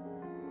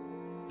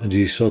 And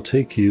ye shall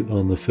take you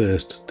on the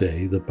first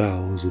day the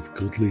boughs of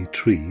goodly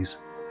trees,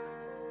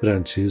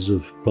 branches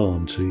of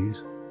palm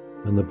trees,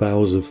 and the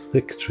boughs of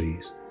thick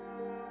trees,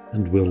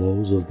 and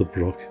willows of the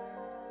brook,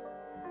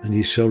 and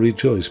ye shall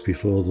rejoice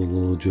before the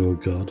Lord your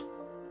God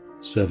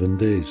 7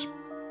 days.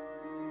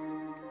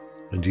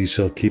 And ye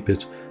shall keep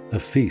it a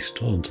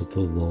feast unto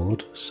the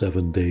Lord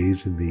 7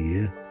 days in the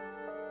year.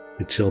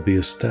 It shall be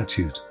a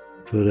statute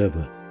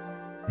forever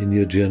in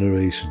your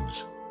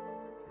generations.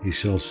 Ye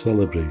shall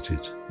celebrate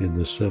it in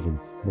the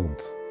 7th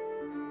month.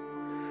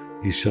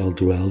 Ye shall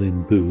dwell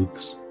in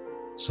booths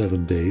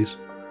 7 days.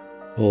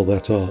 All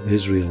that are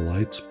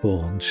Israelites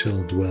born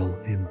shall dwell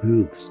in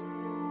booths,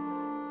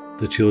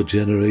 that your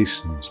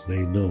generations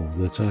may know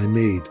that I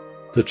made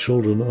the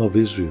children of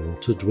Israel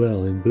to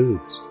dwell in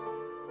booths,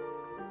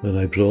 when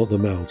I brought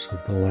them out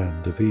of the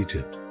land of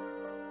Egypt.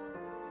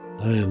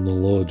 I am the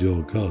Lord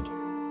your God.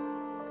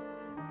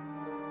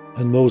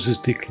 And Moses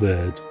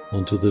declared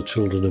unto the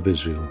children of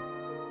Israel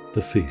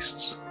the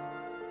feasts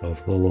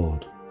of the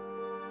Lord.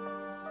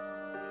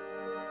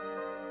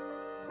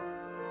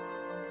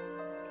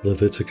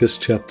 Leviticus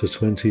chapter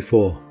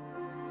 24.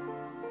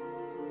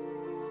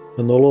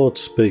 And the Lord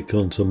spake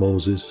unto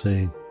Moses,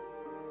 saying,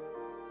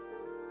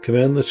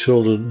 Command the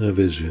children of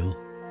Israel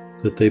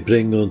that they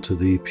bring unto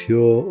thee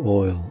pure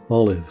oil,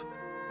 olive,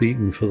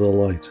 beaten for the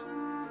light,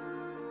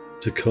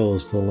 to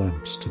cause the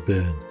lamps to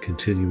burn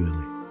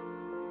continually.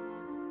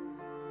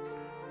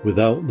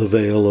 Without the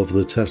veil of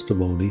the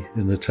testimony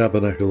in the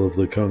tabernacle of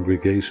the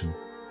congregation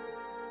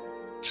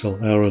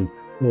shall Aaron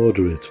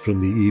order it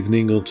from the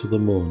evening unto the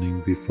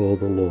morning before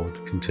the Lord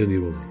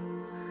continually.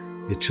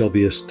 It shall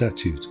be a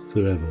statute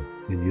forever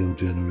in your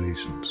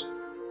generations.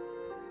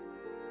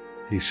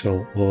 He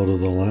shall order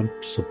the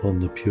lamps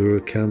upon the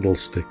pure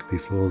candlestick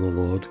before the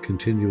Lord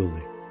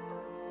continually.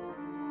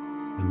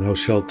 And thou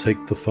shalt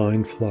take the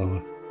fine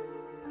flour,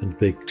 and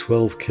bake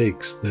 12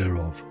 cakes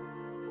thereof.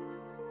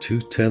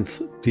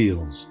 2/10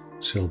 deals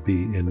shall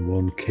be in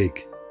 1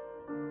 cake.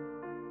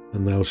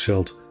 And thou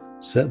shalt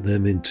set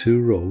them in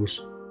 2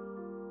 rows,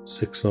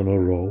 6 on a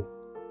row,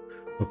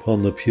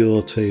 upon the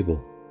pure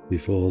table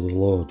before the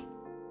Lord.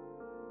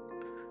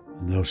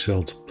 And thou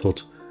shalt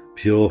put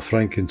pure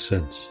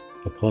frankincense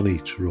upon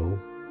each row,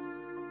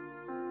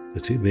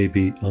 that it may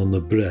be on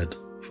the bread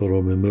for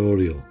a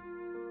memorial,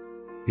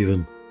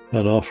 even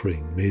an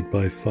offering made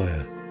by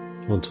fire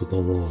unto the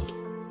Lord.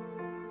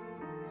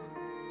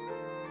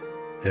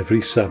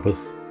 Every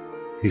Sabbath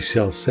he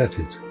shall set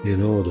it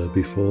in order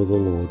before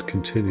the Lord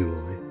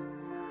continually,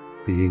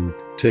 being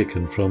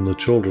taken from the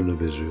children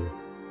of Israel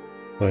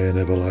by an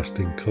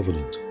everlasting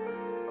covenant.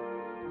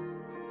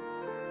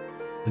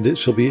 And it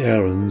shall be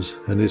Aaron's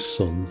and his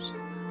sons,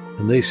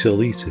 and they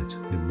shall eat it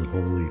in the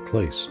holy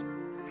place,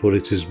 for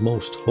it is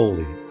most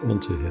holy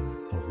unto him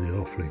of the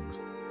offerings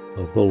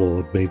of the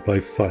Lord made by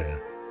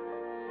fire,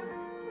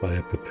 by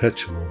a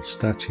perpetual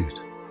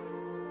statute.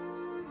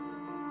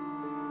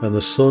 And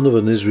the son of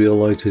an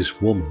Israelitish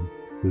woman,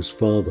 whose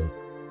father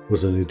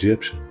was an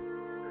Egyptian,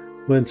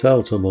 went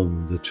out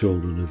among the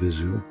children of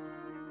Israel.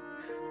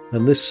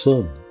 And this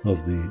son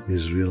of the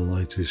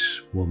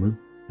Israelitish woman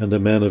and a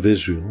man of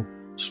Israel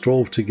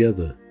strove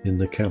together in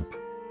the camp.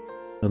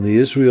 And the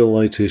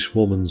Israelitish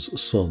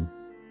woman's son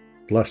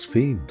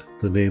blasphemed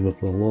the name of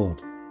the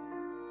Lord,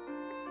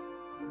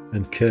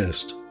 and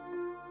cursed,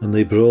 and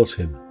they brought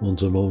him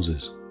unto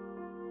Moses.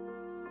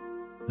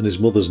 And his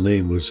mother's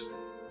name was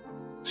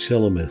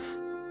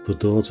Shelomith, the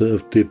daughter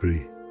of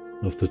Dibri,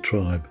 of the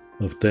tribe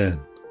of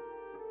Dan.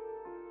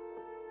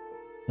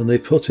 And they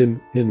put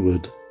him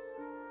inward,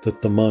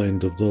 that the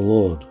mind of the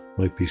Lord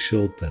might be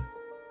showed them.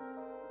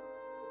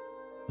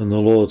 And the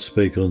Lord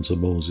spake unto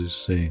Moses,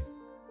 saying,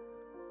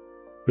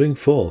 Bring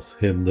forth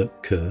him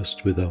that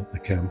cursed without the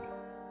camp,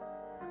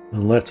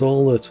 and let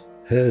all that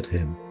heard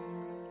him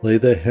lay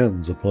their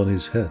hands upon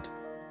his head,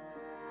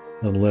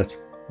 and let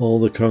all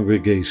the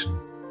congregation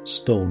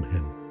stone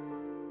him.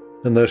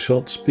 And thou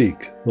shalt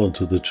speak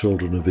unto the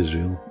children of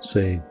Israel,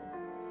 saying,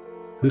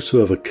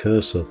 Whosoever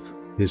curseth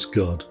his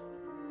God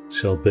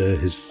shall bear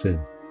his sin.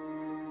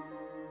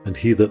 And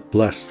he that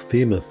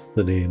blasphemeth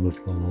the name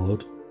of the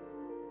Lord,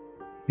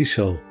 he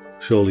shall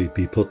surely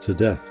be put to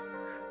death,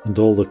 and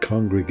all the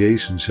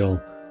congregation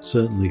shall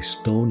certainly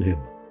stone him.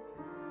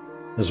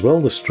 As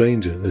well the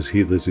stranger as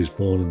he that is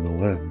born in the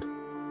land,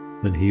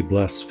 when he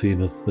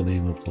blasphemeth the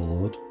name of the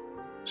Lord,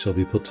 shall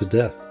be put to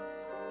death.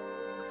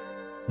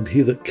 And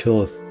he that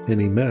killeth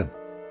any man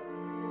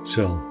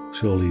shall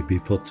surely be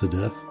put to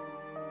death.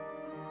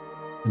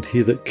 And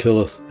he that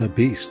killeth a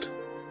beast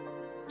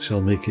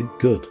shall make it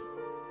good,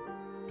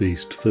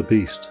 beast for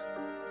beast.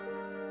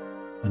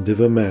 And if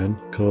a man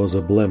cause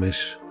a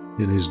blemish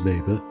in his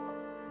neighbour,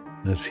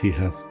 as he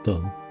hath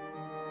done,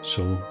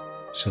 so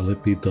shall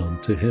it be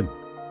done to him.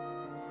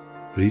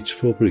 Breach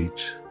for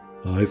breach,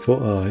 eye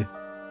for eye,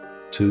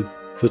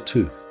 tooth for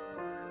tooth.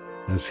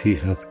 As he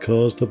hath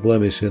caused a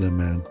blemish in a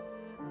man,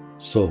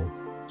 so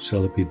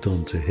shall it be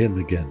done to him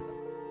again.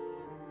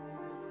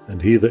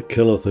 And he that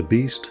killeth a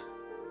beast,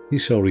 he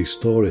shall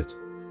restore it.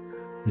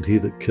 And he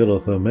that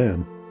killeth a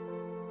man,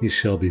 he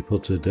shall be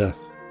put to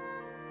death.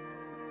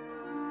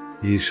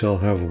 Ye shall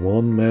have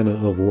one manner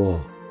of law,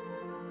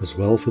 as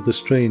well for the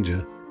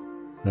stranger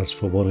as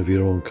for one of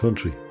your own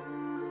country.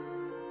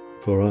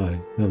 For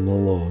I am the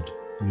Lord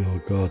your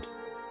God.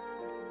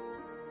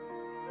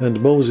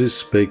 And Moses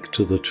spake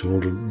to the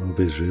children of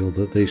Israel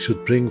that they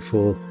should bring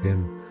forth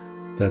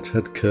him that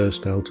had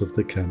cursed out of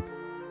the camp,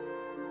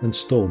 and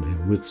stone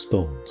him with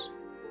stones.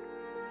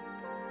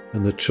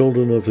 And the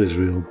children of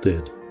Israel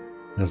did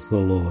as the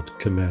Lord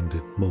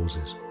commanded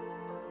Moses.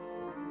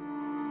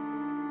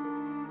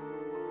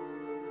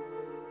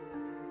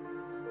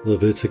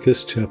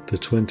 Leviticus chapter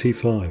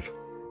 25.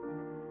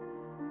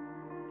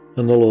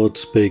 And the Lord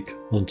spake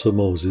unto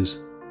Moses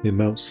in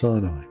Mount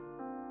Sinai,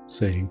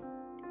 saying,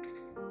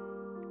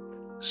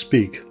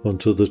 Speak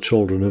unto the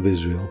children of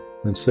Israel,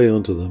 and say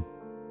unto them,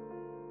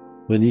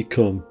 When ye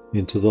come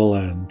into the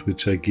land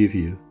which I give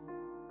you,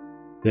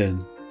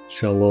 then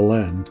shall the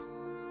land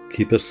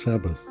keep a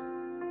Sabbath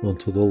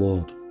unto the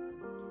Lord.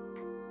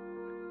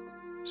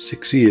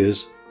 6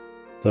 years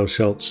thou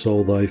shalt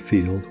sow thy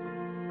field,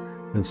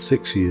 and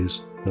 6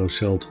 years thou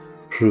shalt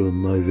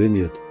prune thy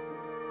vineyard,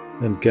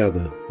 and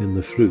gather in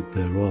the fruit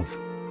thereof.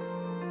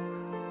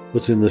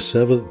 But in the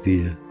 7th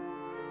year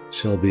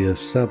shall be a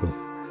Sabbath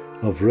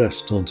of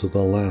rest unto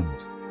the land,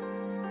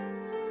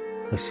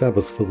 a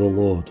Sabbath for the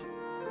Lord.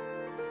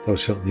 Thou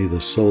shalt neither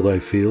sow thy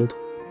field,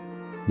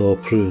 nor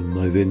prune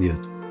thy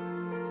vineyard.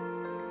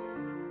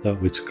 That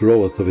which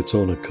groweth of its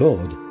own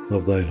accord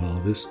of thy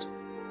harvest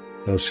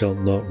thou shalt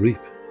not reap,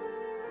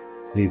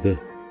 neither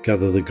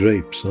gather the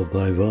grapes of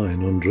thy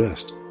vine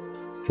undressed,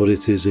 for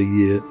it is a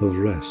year of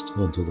rest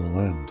unto the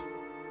land.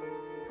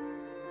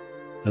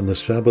 And the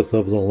Sabbath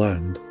of the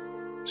land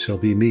shall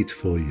be meat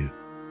for you,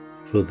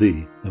 for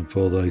thee and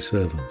for thy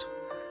servant,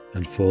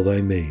 and for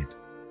thy maid,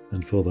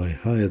 and for thy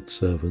hired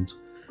servant,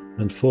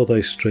 and for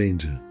thy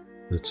stranger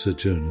that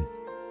sojourneth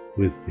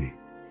with thee.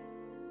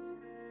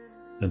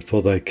 And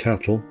for thy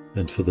cattle,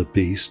 and for the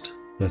beast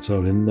that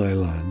are in thy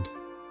land,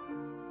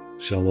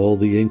 shall all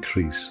the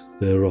increase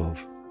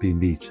thereof be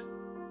meat.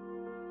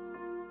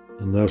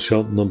 And thou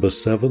shalt number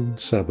 7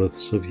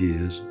 Sabbaths of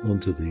years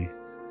unto thee,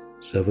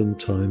 7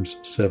 times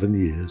 7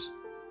 years,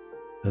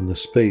 and the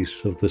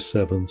space of the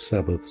 7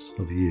 Sabbaths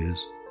of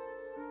years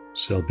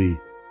shall be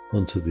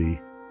unto thee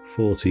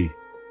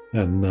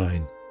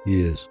 49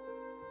 years.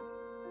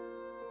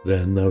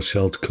 Then thou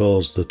shalt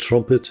cause the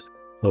trumpet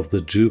of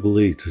the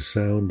Jubilee to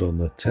sound on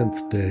the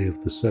 10th day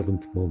of the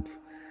 7th month.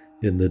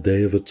 In the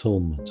day of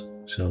atonement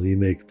shall ye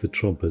make the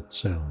trumpet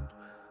sound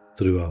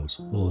throughout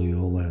all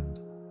your land.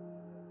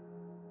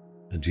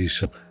 And ye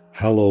shall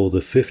hallow the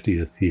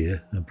 50th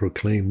year, and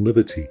proclaim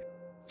liberty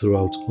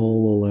throughout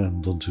all the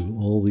land unto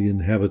all the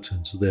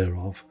inhabitants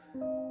thereof.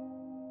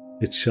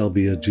 It shall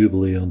be a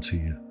jubilee unto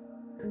you,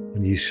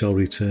 and ye shall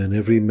return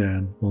every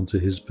man unto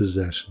his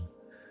possession,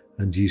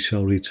 and ye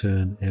shall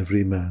return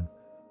every man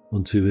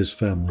unto his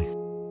family.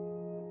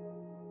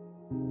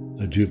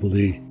 A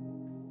jubilee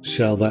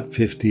shall that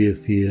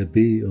 50th year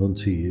be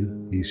unto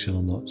you. Ye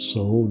shall not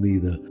sow,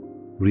 neither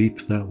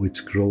reap that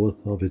which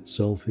groweth of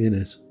itself in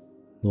it,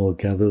 nor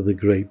gather the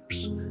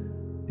grapes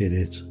in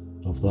it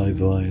of thy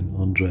vine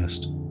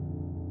undressed.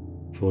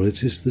 For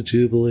it is the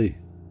Jubilee.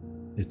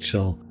 It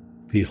shall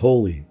be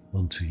holy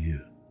unto you.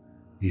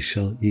 Ye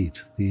shall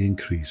eat the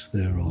increase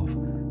thereof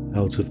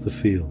out of the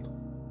field.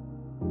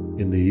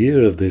 In the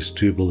year of this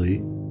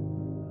Jubilee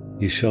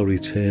ye shall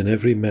return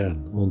every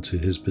man unto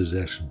his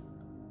possession.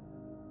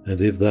 And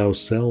if thou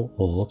sell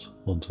aught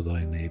unto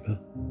thy neighbour,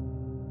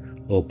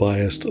 or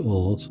buyest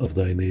aught of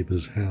thy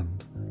neighbour's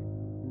hand,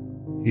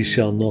 ye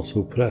shall not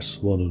oppress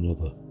one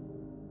another.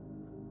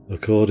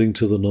 According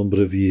to the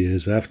number of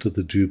years after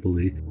the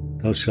Jubilee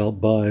thou shalt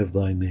buy of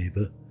thy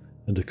neighbour,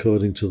 and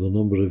according to the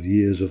number of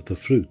years of the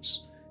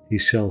fruits he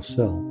shall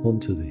sell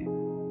unto thee.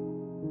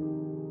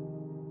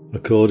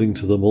 According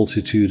to the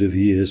multitude of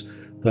years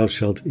thou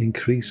shalt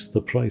increase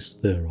the price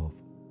thereof,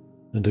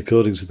 and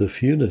according to the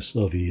fewness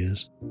of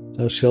years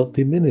thou shalt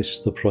diminish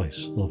the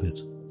price of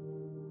it.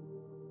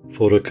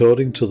 For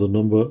according to the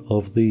number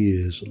of the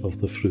years of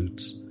the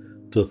fruits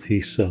doth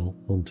he sell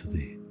unto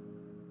thee.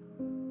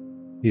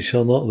 Ye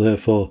shall not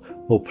therefore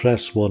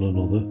oppress one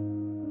another,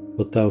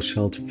 but thou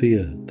shalt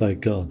fear thy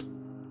God.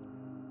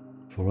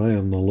 For I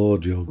am the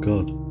Lord your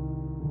God.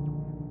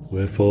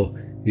 Wherefore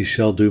ye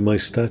shall do my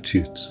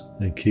statutes,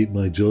 and keep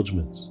my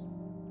judgments,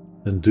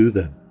 and do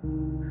them,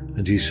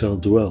 and ye shall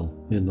dwell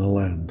in the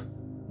land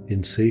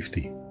in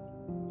safety,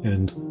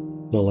 and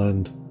the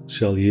land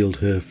shall yield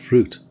her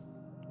fruit,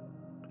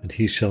 and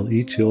he shall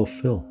eat your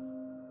fill,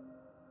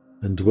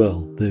 and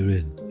dwell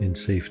therein in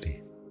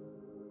safety.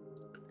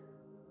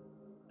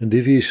 And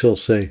if ye shall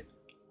say,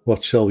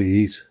 What shall we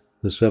eat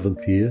the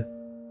 7th year?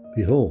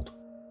 Behold,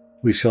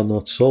 we shall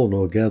not sow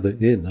nor gather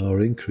in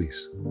our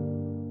increase.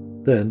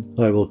 Then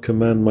I will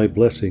command my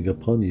blessing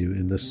upon you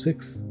in the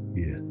 6th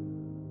year,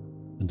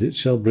 and it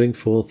shall bring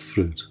forth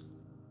fruit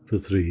for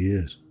 3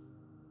 years.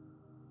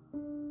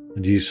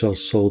 And ye shall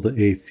sow the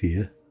 8th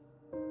year,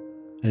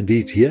 and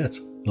eat yet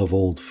of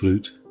old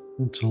fruit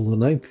until the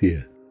 9th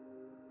year.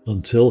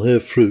 Until her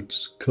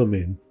fruits come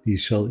in, ye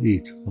shall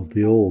eat of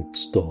the old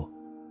store.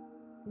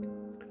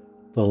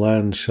 The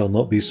land shall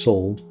not be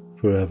sold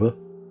forever,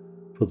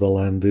 for the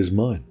land is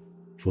mine,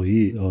 for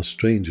ye are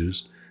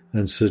strangers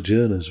and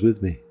sojourners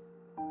with me.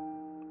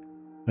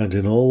 And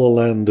in all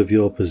the land of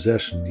your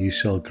possession ye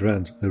shall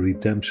grant a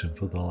redemption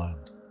for the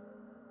land.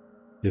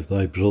 If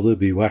thy brother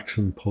be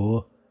waxen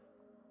poor,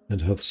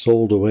 and hath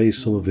sold away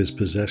some of his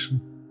possession,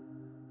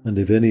 and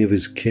if any of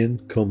his kin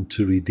come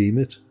to redeem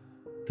it,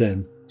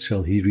 then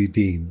shall he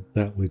redeem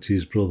that which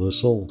his brother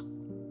sold.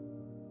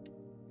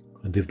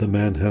 And if the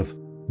man hath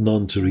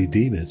none to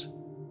redeem it,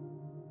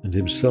 and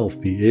himself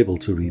be able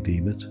to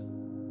redeem it,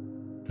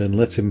 then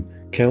let him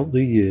count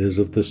the years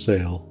of the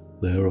sale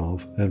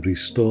thereof, and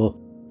restore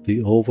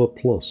the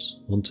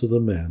overplus unto the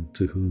man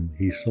to whom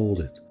he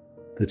sold it,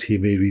 that he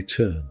may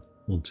return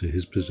unto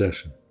his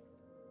possession.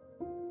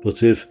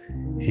 But if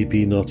he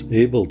be not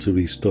able to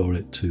restore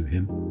it to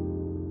him,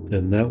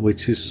 then that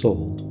which is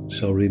sold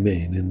shall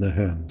remain in the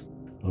hand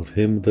of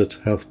him that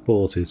hath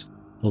bought it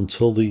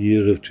until the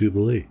year of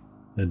Jubilee,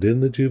 and in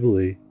the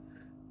Jubilee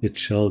it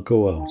shall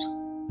go out,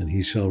 and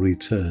he shall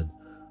return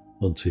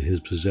unto his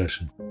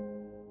possession.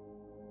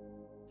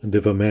 And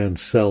if a man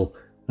sell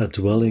a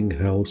dwelling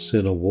house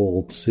in a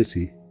walled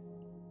city,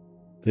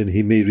 then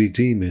he may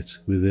redeem it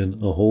within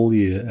a whole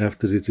year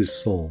after it is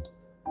sold.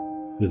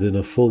 Within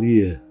a full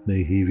year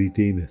may he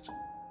redeem it.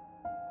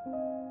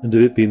 And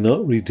if it be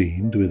not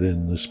redeemed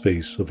within the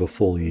space of a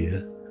full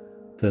year,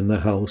 then the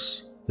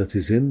house that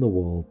is in the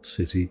walled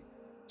city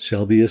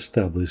shall be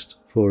established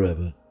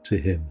forever to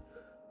him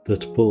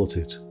that bought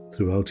it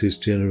throughout his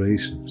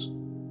generations.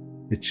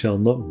 It shall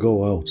not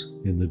go out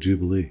in the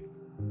Jubilee.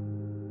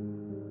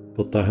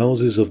 But the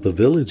houses of the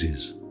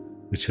villages,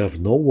 which have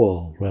no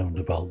wall round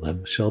about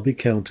them, shall be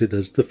counted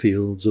as the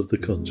fields of the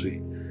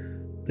country.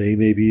 They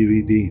may be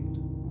redeemed,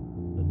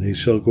 and they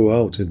shall go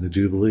out in the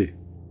Jubilee.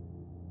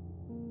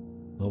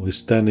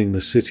 Notwithstanding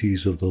the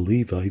cities of the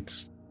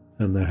Levites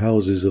and the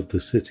houses of the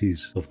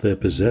cities of their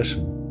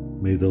possession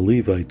may the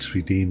Levites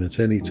redeem at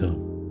any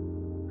time.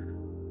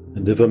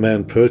 And if a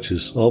man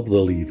purchase of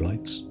the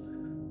Levites,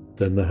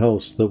 then the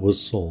house that was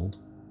sold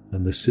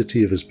and the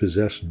city of his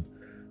possession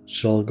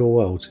shall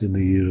go out in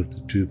the year of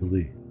the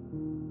Jubilee.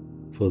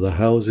 For the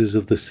houses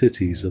of the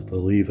cities of the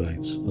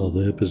Levites are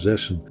their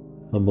possession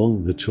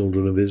among the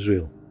children of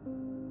Israel.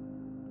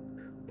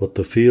 But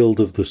the field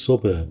of the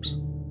suburbs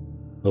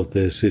of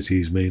their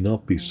cities may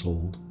not be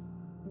sold,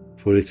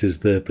 for it is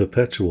their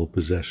perpetual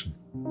possession.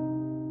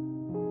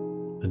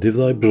 And if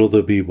thy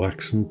brother be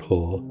waxen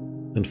poor,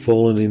 and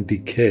fallen in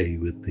decay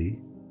with thee,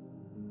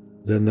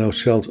 then thou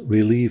shalt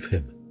relieve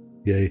him,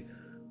 yea,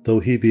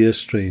 though he be a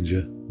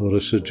stranger or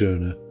a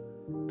sojourner,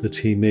 that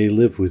he may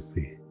live with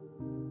thee.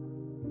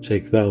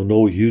 Take thou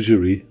no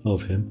usury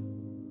of him,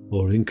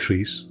 or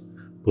increase,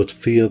 but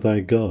fear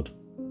thy God,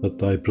 that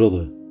thy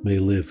brother may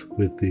live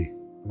with thee.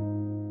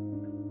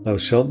 Thou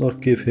shalt not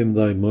give him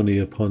thy money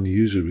upon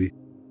usury,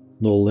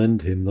 nor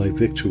lend him thy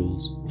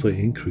victuals for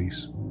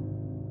increase.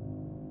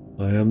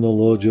 I am the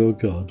Lord your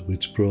God,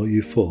 which brought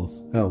you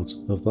forth out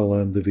of the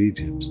land of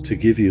Egypt, to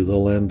give you the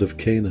land of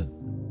Canaan,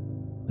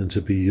 and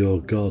to be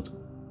your God.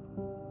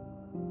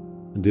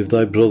 And if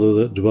thy brother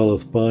that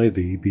dwelleth by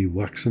thee be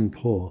waxen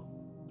poor,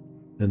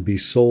 and be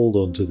sold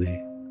unto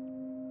thee,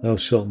 thou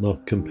shalt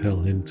not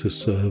compel him to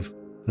serve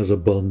as a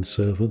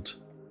bondservant,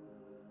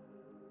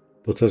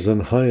 but as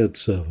an hired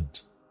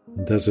servant,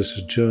 and as a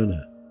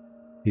sojourner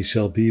he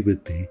shall be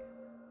with thee,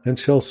 and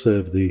shall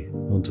serve thee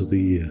unto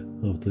the year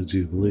of the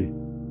Jubilee.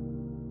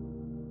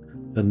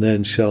 And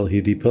then shall he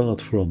depart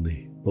from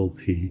thee, both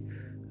he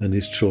and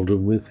his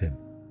children with him,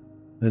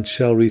 and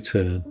shall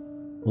return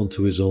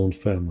unto his own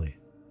family,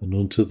 and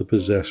unto the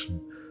possession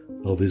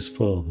of his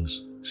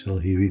fathers shall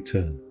he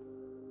return.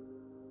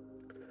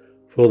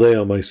 For they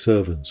are my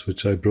servants,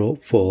 which I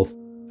brought forth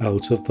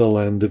out of the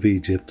land of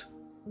Egypt.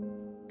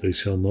 They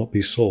shall not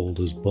be sold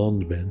as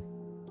bondmen.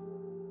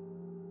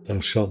 Thou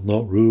shalt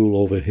not rule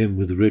over him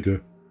with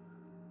rigour,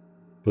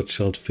 but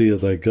shalt fear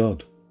thy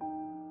God,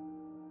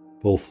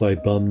 Both thy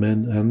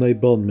bondmen and thy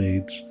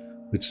bondmaids,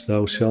 which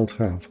thou shalt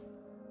have,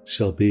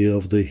 shall be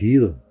of the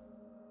heathen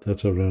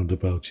that are round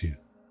about you.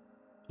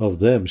 Of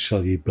them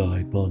shall ye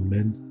buy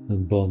bondmen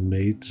and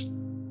bondmaids.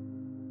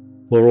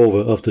 Moreover,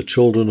 of the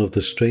children of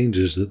the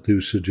strangers that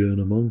do sojourn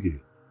among you,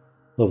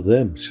 of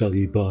them shall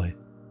ye buy,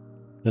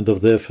 and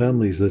of their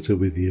families that are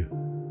with you,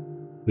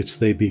 which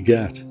they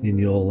begat in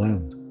your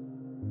land,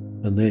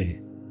 and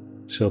they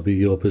shall be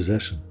your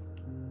possession.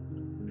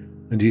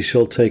 And ye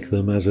shall take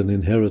them as an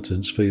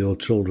inheritance for your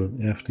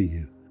children after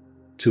you,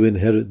 to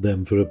inherit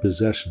them for a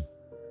possession.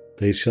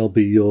 They shall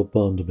be your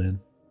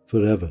bondmen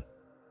forever.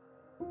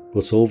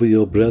 But over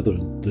your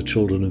brethren, the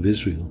children of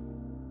Israel,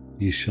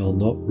 ye shall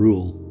not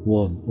rule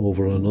one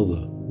over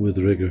another with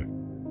rigour.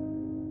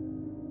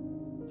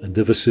 And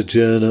if a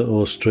sojourner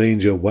or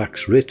stranger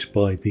wax rich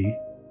by thee,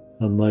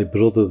 and thy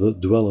brother that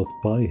dwelleth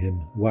by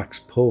him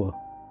wax poor,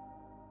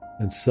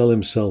 and sell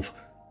himself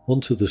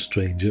unto the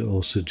stranger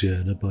or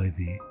sojourner by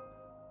thee,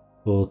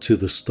 or to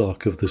the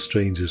stock of the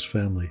stranger's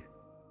family,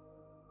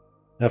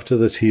 after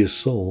that he is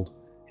sold,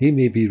 he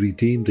may be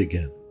redeemed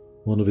again.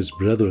 One of his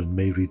brethren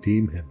may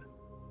redeem him.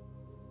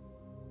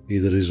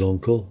 Either his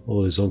uncle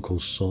or his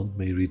uncle's son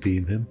may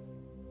redeem him,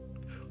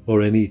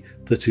 or any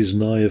that is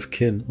nigh of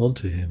kin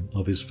unto him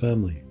of his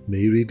family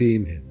may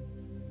redeem him,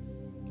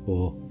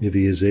 or if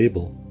he is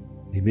able,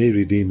 he may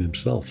redeem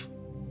himself.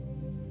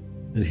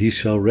 And he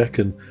shall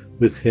reckon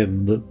with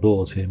him that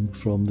bought him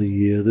from the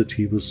year that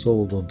he was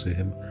sold unto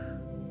him,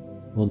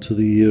 unto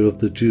the year of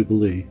the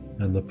Jubilee,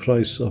 and the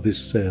price of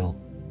his sale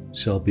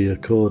shall be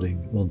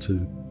according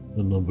unto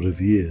the number of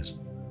years,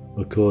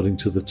 according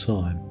to the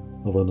time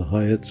of an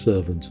hired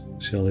servant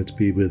shall it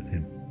be with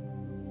him.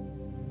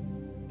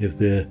 If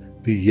there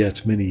be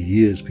yet many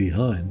years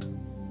behind,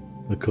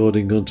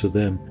 according unto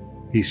them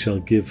he shall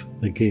give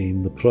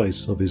again the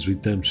price of his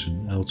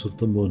redemption out of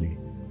the money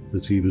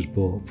that he was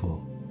bought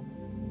for.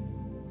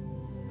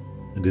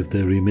 And if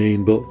there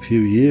remain but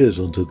few years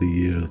unto the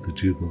year of the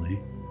Jubilee,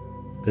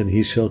 then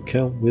he shall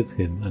count with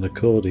him, and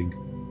according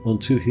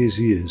unto his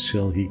years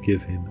shall he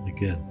give him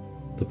again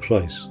the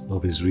price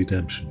of his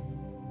redemption.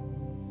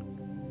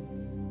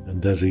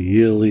 And as a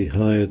yearly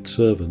hired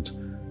servant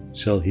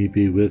shall he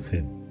be with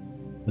him,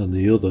 and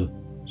the other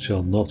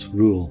shall not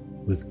rule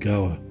with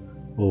gower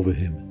over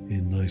him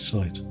in thy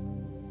sight.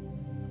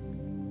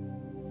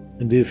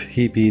 And if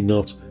he be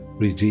not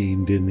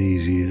redeemed in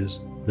these years,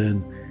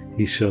 then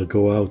he shall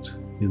go out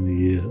in the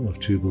year of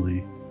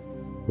Jubilee,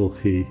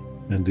 both he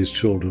and his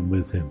children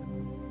with him.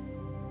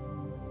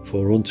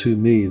 For unto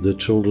me the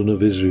children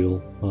of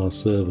Israel are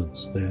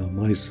servants, they are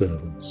my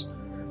servants,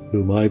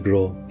 whom I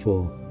brought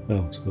forth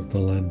out of the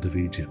land of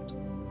Egypt.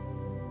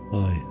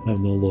 I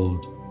am the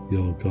Lord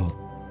your God.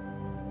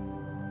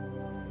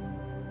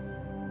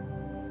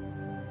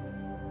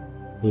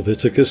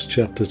 Leviticus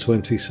chapter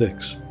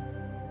 26.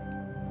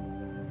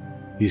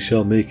 Ye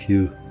shall make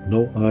you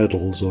no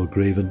idols or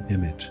graven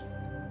image,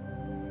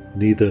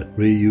 neither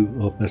rear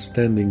you up a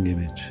standing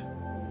image,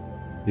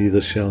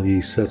 neither shall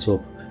ye set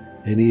up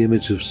any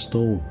image of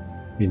stone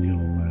in your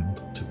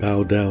land to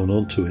bow down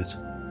unto it,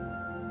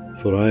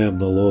 for I am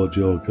the Lord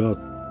your God.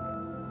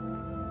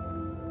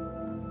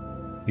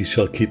 Ye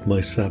shall keep my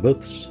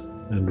Sabbaths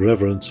and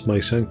reverence my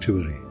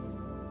sanctuary.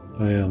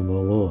 I am the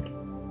Lord.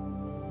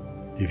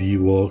 If ye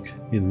walk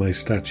in my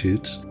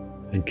statutes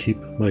and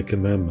keep my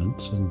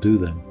commandments and do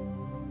them,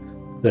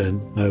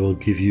 then I will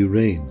give you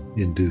rain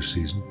in due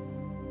season,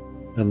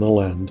 and the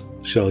land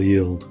shall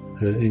yield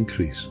her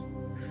increase,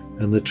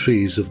 and the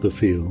trees of the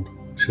field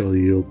shall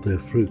yield their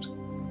fruit.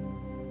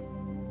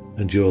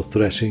 And your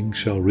threshing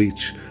shall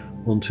reach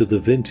unto the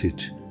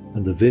vintage,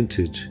 and the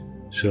vintage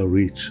shall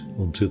reach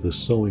unto the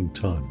sowing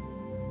time.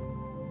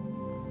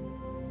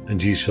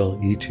 And ye shall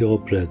eat your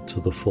bread to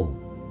the full,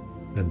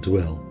 and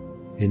dwell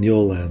in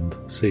your land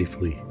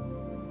safely.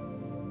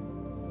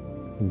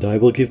 And I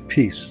will give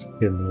peace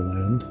in the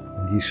land,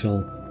 and ye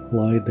shall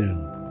lie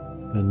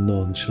down, and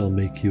none shall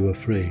make you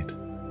afraid.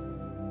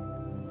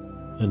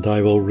 And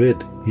I will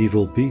rid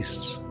evil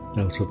beasts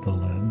out of the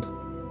land,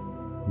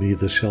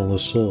 neither shall a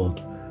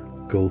sword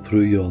go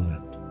through your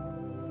land.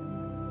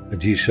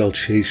 And ye shall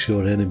chase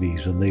your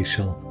enemies, and they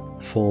shall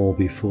fall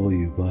before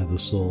you by the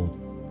sword.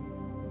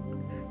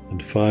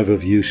 And 5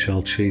 of you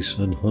shall chase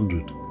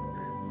 100,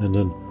 and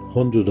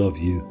 100 of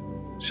you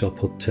shall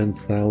put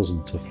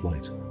 10,000 to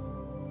flight,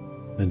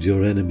 and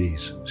your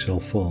enemies shall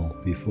fall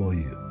before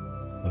you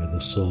by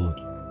the sword.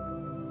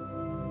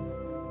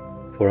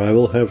 For I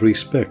will have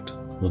respect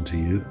unto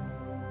you,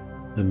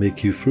 and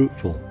make you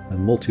fruitful, and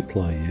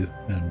multiply you,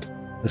 and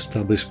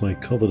establish my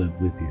covenant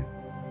with you.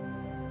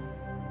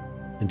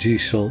 And ye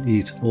shall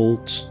eat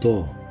old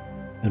store,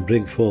 and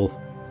bring forth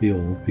the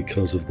old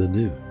because of the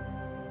new.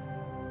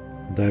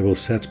 And I will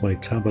set my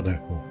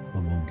tabernacle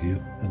among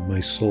you, and my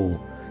soul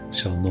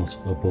shall not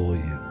abhor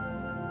you.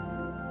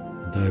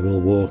 And I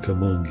will walk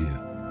among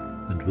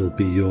you, and will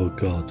be your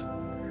God,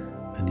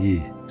 and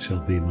ye shall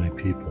be my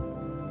people.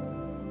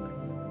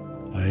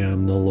 I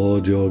am the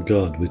Lord your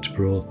God, which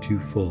brought you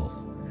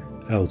forth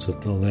out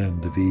of the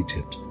land of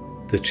Egypt,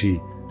 that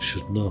ye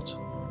should not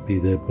be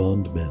their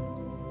bondmen,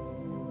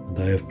 and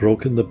I have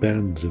broken the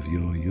bands of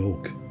your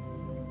yoke,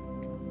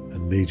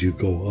 and made you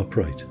go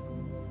upright.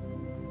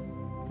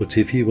 But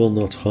if ye will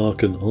not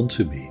hearken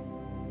unto me,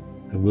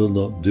 and will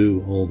not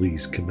do all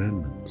these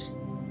commandments,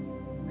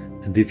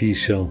 and if ye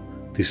shall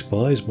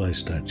despise my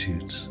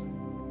statutes,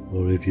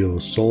 or if your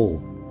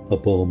soul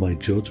abhor my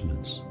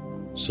judgments,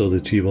 so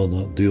that ye will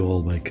not do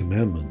all my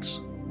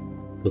commandments,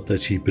 but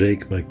that ye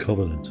break my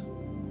covenant,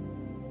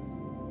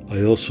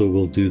 I also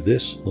will do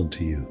this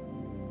unto you.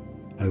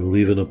 I will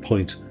even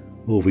appoint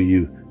over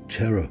you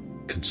terror,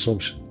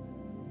 consumption,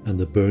 and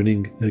the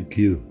burning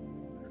ague,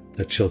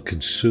 that shall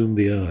consume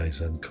the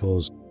eyes and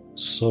cause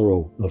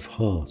sorrow of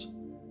heart,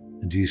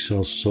 and ye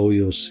shall sow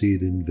your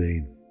seed in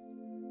vain,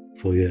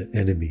 for your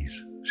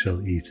enemies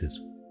shall eat it.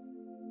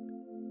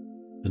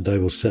 And I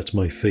will set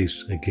my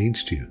face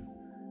against you,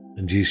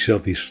 and ye shall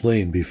be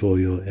slain before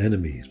your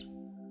enemies.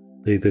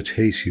 They that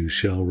hate you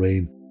shall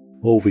reign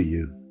over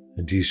you,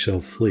 and ye shall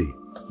flee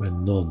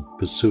when none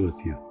pursueth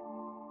you.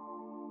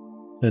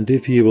 And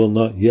if ye will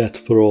not yet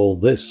for all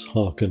this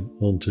hearken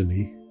unto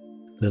me,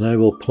 then I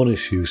will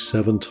punish you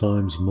 7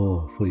 times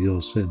more for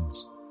your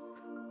sins,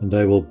 and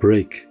I will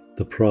break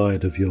the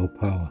pride of your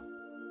power.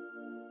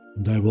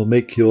 And I will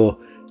make your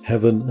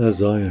heaven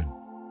as iron,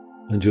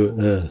 and your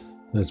earth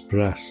as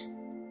brass,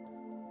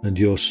 and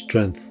your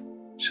strength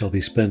shall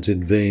be spent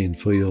in vain,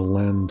 for your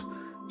land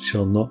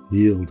shall not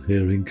yield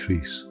her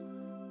increase,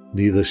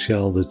 neither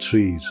shall the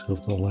trees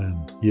of the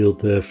land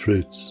yield their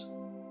fruits.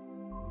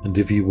 And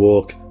if ye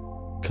walk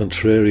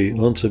contrary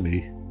unto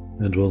me,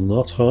 and will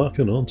not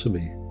hearken unto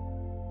me,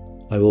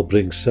 I will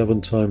bring 7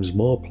 times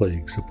more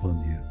plagues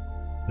upon you,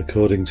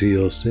 according to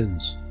your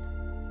sins.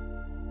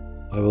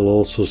 I will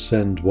also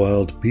send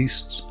wild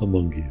beasts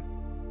among you,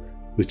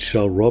 which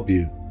shall rob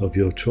you of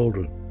your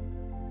children,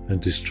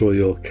 and destroy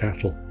your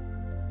cattle,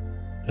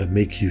 and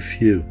make you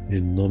few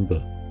in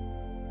number,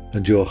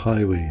 and your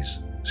highways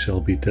shall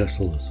be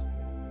desolate.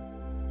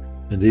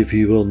 And if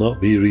ye will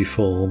not be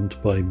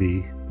reformed by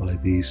me by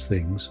these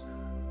things,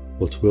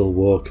 but will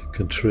walk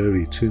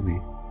contrary to me,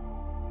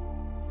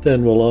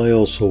 then will I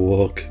also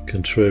walk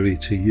contrary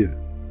to you,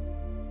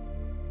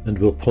 and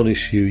will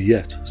punish you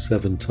yet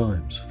 7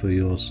 times for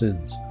your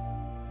sins.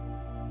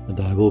 And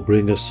I will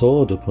bring a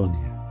sword upon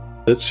you,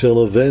 that shall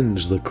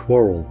avenge the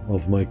quarrel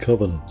of my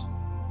covenant.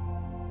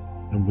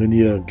 And when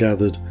ye are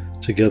gathered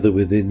together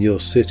within your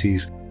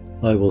cities,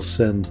 I will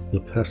send the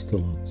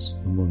pestilence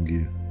among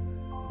you,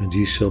 and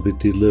ye shall be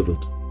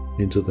delivered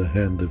into the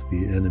hand of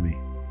the enemy.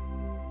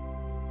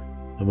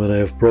 And when I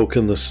have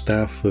broken the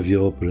staff of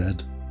your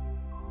bread,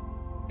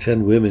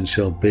 10 women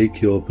shall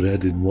bake your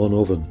bread in one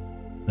oven,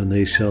 and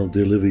they shall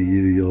deliver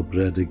you your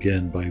bread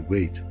again by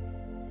weight,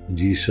 and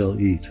ye shall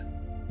eat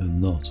and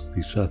not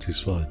be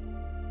satisfied.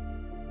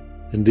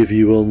 And if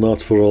ye will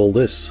not for all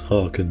this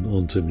hearken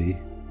unto me,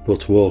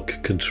 but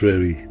walk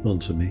contrary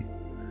unto me,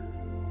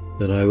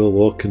 then I will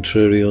walk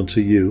contrary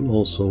unto you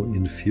also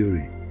in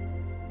fury,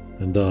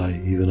 and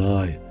I, even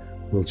I,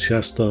 will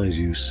chastise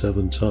you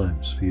 7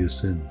 times for your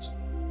sins.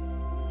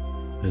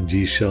 And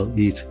ye shall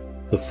eat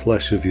the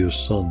flesh of your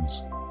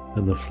sons,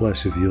 and the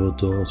flesh of your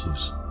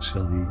daughters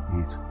shall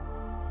ye eat.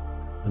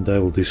 And I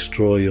will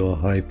destroy your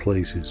high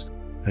places,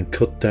 and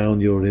cut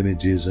down your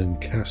images, and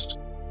cast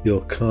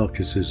your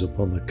carcasses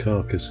upon the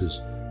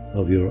carcasses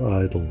of your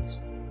idols,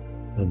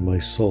 and my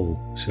soul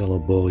shall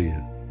abhor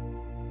you.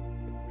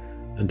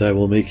 And I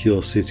will make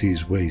your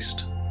cities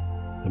waste,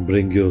 and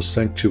bring your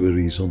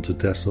sanctuaries unto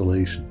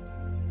desolation,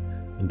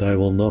 and I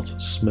will not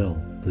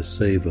smell the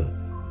savour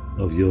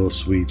of your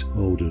sweet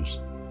odours.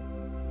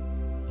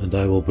 And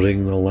I will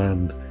bring the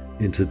land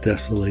into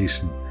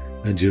desolation,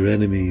 and your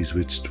enemies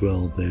which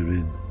dwell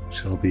therein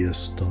shall be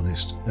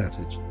astonished at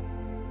it.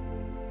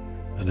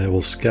 And I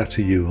will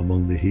scatter you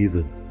among the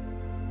heathen,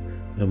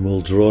 and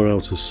will draw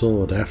out a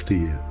sword after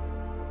you,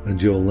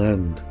 and your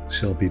land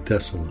shall be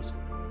desolate,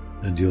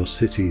 and your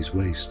cities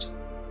waste.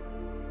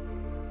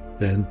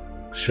 Then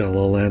shall the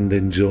land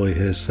enjoy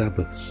her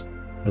Sabbaths,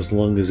 as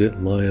long as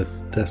it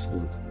lieth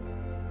desolate,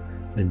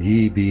 and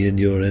ye be in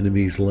your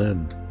enemy's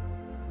land.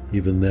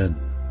 Even then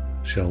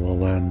shall the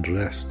land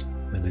rest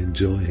and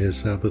enjoy his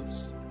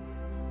Sabbaths.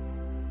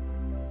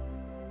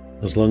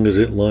 As long as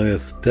it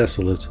lieth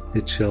desolate,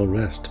 it shall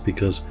rest,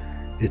 because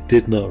it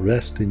did not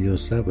rest in your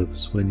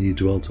Sabbaths when ye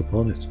dwelt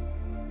upon it.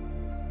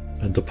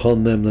 And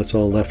upon them that are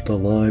left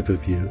alive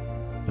of you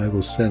I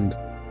will send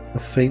a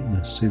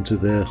faintness into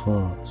their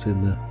hearts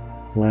in the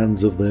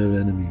lands of their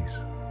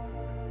enemies,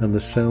 and the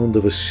sound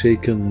of a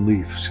shaken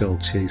leaf shall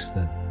chase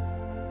them,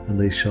 and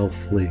they shall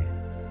flee,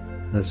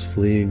 as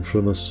fleeing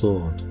from a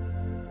sword,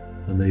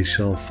 and they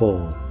shall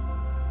fall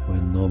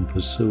when none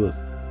pursueth.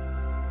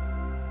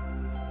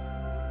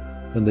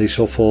 And they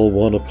shall fall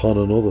one upon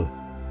another,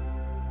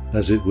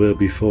 as it were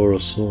before a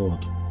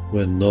sword,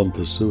 when none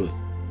pursueth.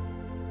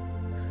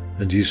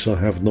 And ye shall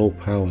have no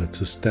power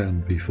to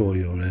stand before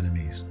your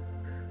enemies.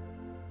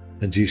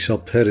 And ye shall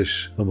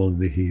perish among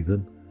the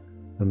heathen,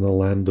 and the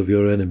land of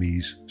your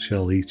enemies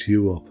shall eat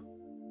you up.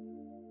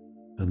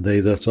 And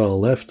they that are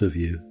left of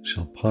you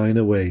shall pine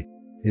away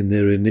in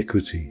their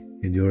iniquity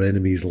in your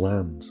enemies'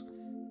 lands,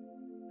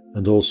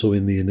 and also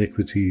in the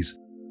iniquities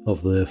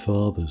of their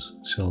fathers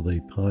shall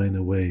they pine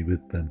away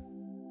with them.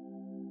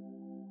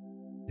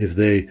 If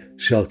they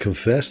shall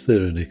confess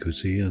their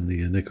iniquity and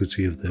the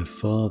iniquity of their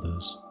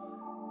fathers,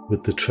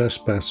 with the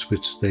trespass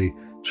which they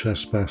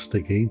trespassed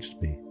against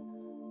me,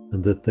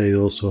 and that they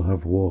also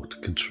have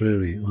walked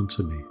contrary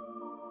unto me,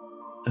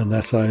 and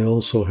that I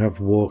also have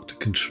walked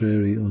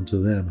contrary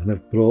unto them, and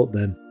have brought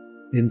them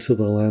into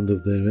the land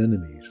of their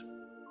enemies.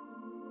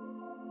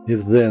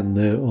 If then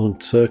their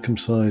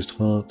uncircumcised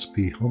hearts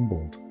be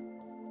humbled,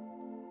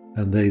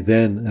 and they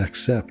then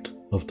accept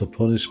of the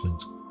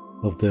punishment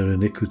of their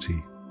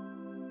iniquity,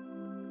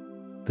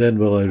 then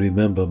will I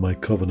remember my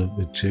covenant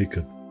with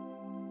Jacob,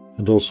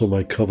 and also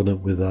my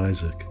covenant with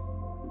Isaac,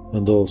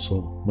 and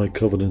also my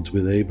covenant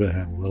with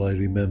Abraham will I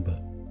remember,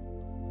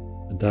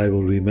 and I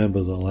will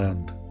remember the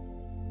land.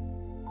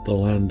 The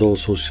land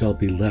also shall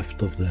be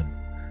left of them,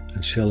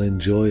 and shall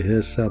enjoy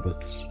her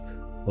Sabbaths,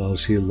 while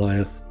she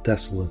lieth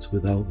desolate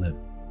without them.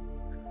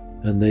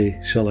 And they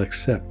shall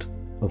accept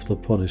of the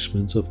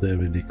punishment of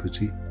their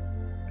iniquity,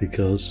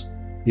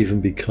 even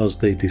because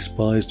they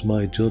despised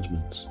my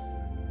judgments,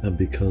 and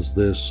because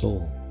their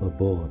soul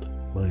abhorred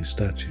my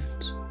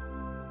statutes.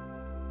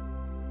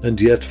 And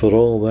yet for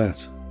all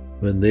that,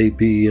 when they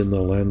be in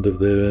the land of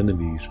their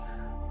enemies,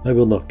 I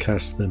will not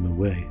cast them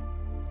away,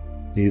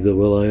 neither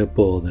will I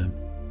abhor them,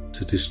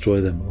 to destroy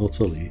them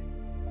utterly,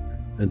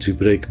 and to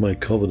break my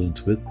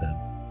covenant with them.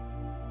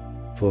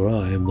 For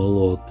I am the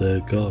Lord their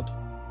God.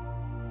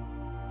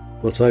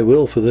 But I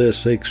will for their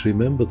sakes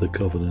remember the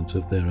covenant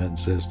of their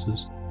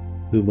ancestors,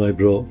 whom I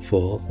brought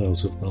forth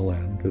out of the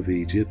land of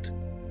Egypt,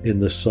 in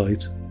the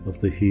sight of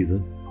the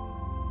heathen,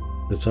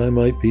 that I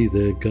might be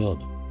their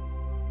God.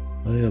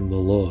 I am the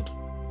Lord.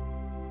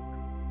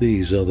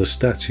 These are the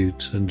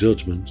statutes and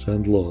judgments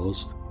and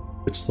laws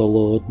which the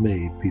Lord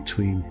made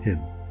between him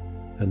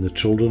and the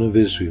children of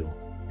Israel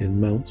in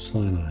Mount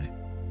Sinai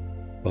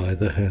by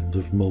the hand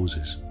of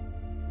Moses.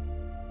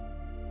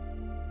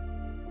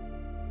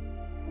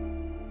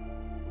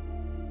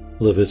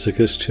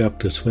 Leviticus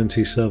chapter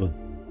 27.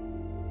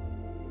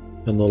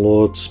 And the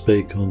Lord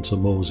spake unto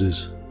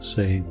Moses,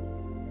 saying,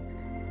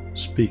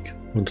 Speak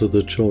unto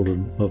the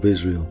children of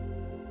Israel,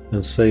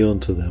 and say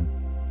unto them,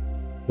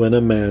 When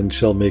a man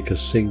shall make a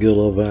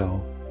singular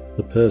vow,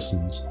 the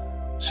persons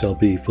shall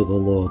be for the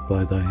Lord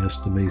by thy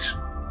estimation.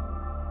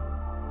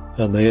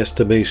 And thy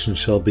estimation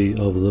shall be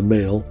of the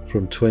male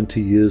from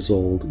 20 years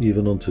old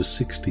even unto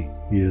 60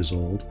 years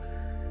old,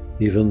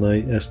 even thy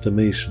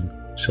estimation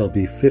shall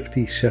be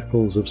 50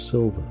 shekels of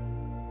silver,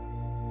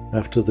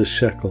 after the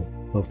shekel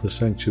of the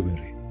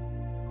sanctuary.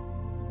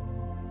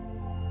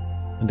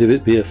 And if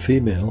it be a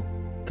female,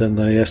 then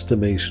thy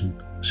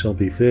estimation shall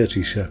be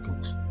 30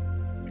 shekels.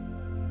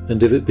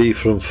 And if it be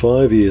from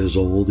 5 years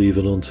old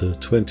even unto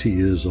 20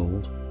 years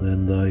old,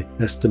 then thy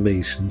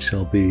estimation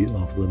shall be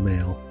of the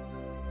male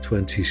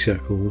 20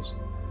 shekels,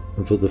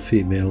 and for the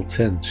female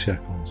 10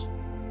 shekels.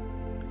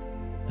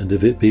 And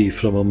if it be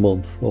from a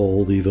month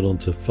old even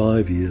unto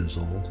 5 years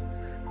old,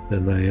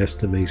 then thy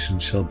estimation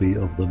shall be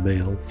of the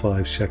male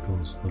 5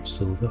 shekels of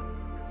silver,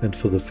 and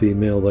for the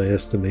female thy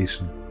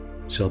estimation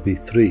shall be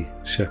 3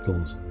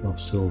 shekels of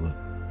silver.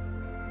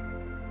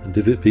 And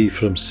if it be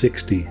from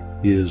 60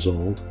 years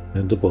old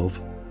and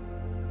above,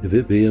 if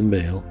it be a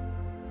male,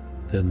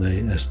 then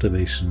thy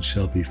estimation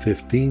shall be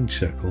 15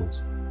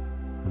 shekels,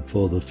 and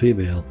for the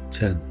female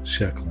 10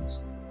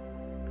 shekels.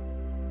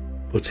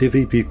 But if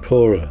he be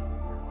poorer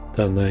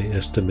than thy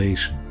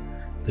estimation,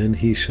 then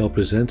he shall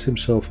present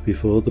himself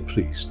before the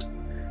priest,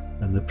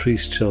 and the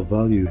priest shall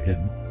value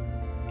him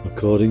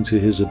according to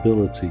his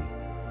ability.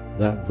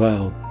 That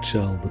vow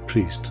shall the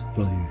priest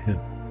value him.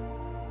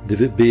 And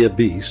if it be a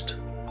beast,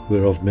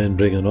 whereof men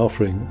bring an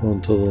offering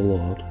unto the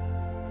Lord,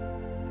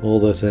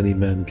 all that any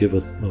man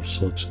giveth of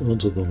such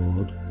unto the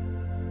Lord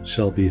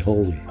shall be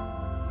holy.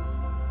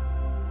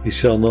 He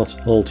shall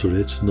not alter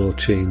it, nor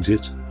change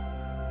it,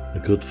 a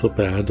good for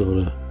bad, or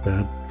a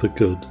bad for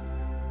good.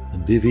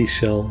 And if he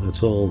shall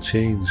at all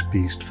change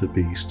beast for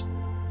beast,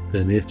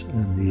 then it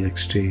and the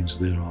exchange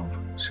thereof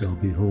shall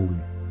be holy.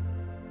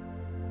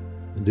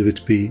 And if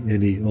it be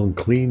any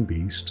unclean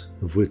beast,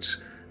 of which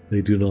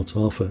they do not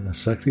offer a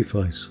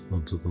sacrifice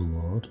unto the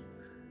Lord,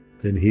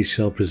 then he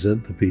shall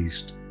present the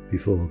beast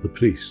before the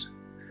priest,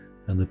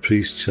 and the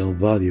priest shall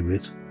value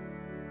it,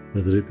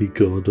 whether it be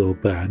good or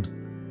bad,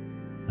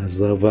 as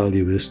thou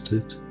valuest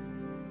it.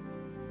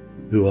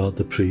 Who art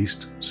the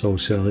priest, so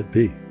shall it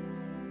be.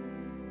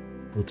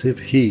 But if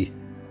he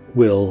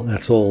will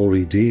at all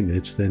redeem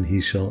it, then he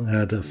shall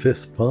add a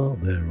 5th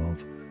part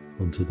thereof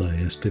unto thy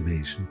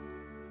estimation.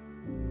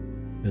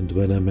 And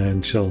when a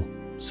man shall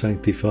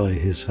sanctify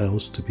his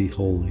house to be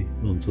holy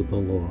unto the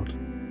Lord,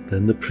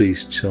 then the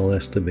priest shall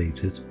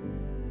estimate it,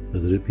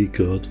 whether it be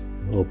good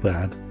or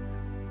bad,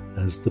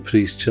 as the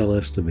priest shall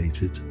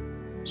estimate it,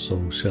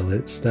 so shall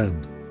it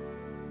stand.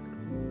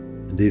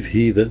 And if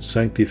he that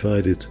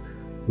sanctified it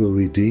will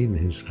redeem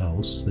his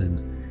house,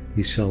 then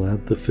he shall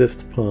add the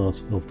 5th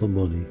part of the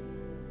money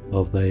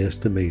of thy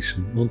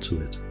estimation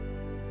unto it,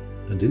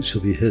 and it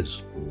shall be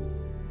his.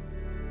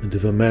 And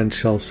if a man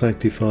shall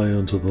sanctify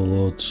unto the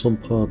Lord some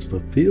part of a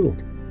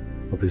field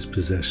of his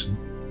possession,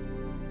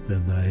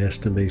 then thy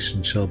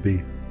estimation shall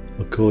be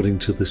according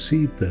to the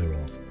seed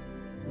thereof,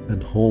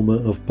 an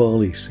homer of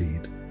barley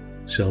seed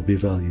shall be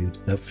valued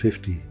at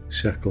 50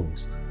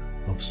 shekels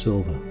of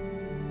silver.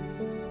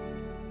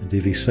 And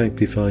if he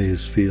sanctify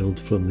his field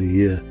from the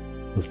year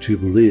of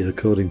Jubilee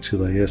according to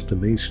thy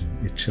estimation,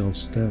 it shall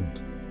stand.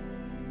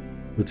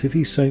 But if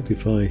he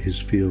sanctify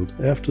his field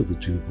after the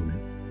Jubilee,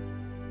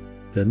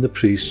 then the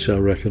priest shall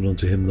reckon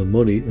unto him the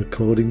money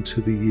according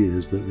to the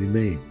years that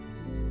remain,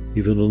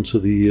 even unto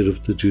the year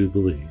of the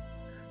Jubilee,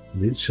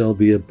 and it shall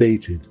be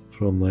abated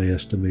from thy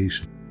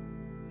estimation.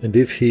 And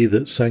if he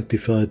that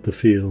sanctified the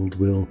field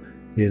will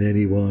in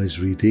any wise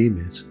redeem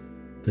it,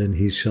 then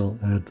he shall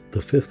add the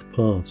 5th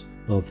part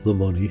of the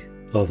money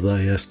of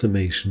thy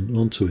estimation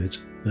unto it,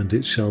 and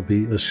it shall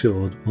be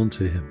assured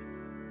unto him.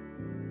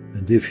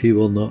 And if he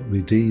will not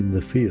redeem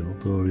the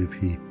field, or if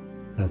he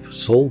have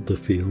sold the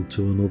field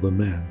to another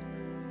man,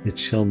 it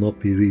shall not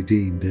be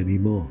redeemed any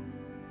more.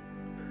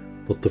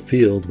 But the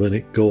field, when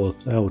it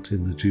goeth out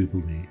in the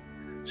Jubilee,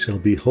 shall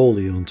be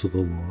holy unto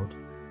the Lord,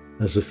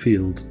 as a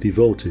field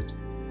devoted.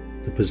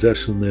 The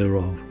possession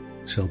thereof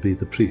shall be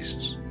the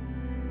priest's.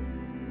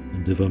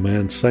 And if a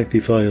man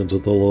sanctify unto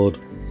the Lord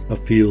a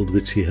field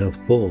which he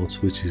hath bought,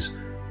 which is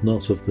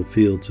not of the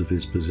fields of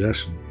his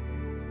possession,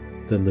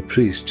 then the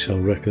priest shall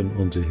reckon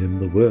unto him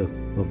the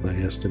worth of thy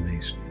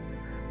estimation,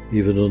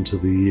 even unto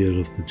the year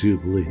of the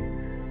Jubilee,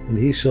 and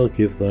he shall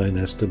give thine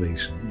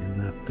estimation in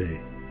that day,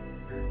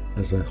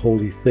 as a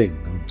holy thing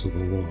unto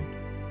the Lord.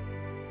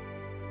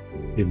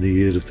 In the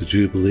year of the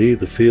Jubilee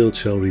the field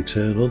shall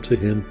return unto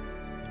him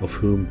of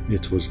whom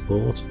it was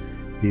bought,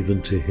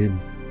 even to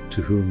him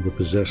to whom the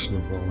possession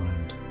of the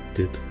land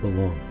did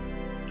belong.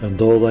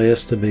 And all thy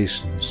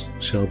estimations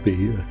shall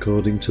be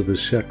according to the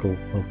shekel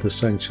of the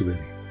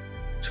sanctuary.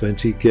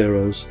 20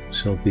 gerahs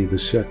shall be the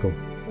shekel.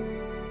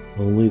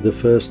 Only the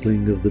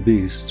firstling of the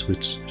beasts,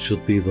 which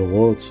should be the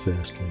Lord's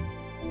firstling,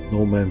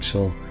 no man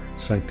shall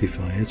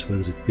sanctify it,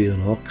 whether it be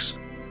an ox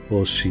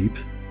or sheep,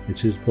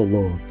 it is the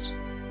Lord's.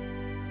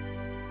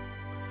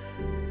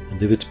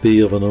 And if it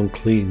be of an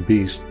unclean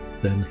beast,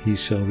 then he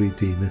shall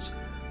redeem it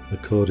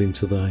according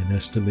to thine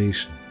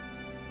estimation,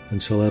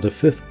 and shall add a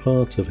 5th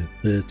part of it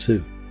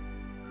thereto.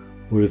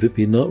 Or if it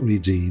be not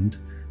redeemed,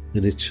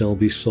 then it shall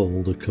be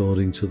sold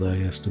according to thy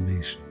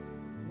estimation.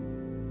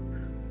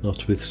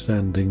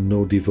 Notwithstanding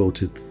no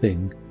devoted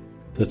thing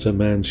that a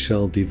man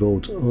shall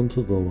devote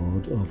unto the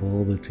Lord of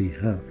all that he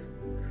hath,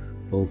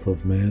 both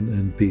of man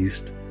and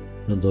beast,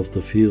 and of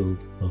the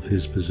field of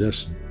his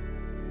possession,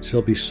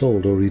 shall be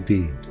sold or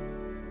redeemed.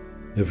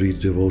 Every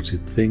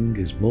devoted thing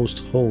is most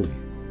holy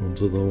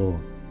unto the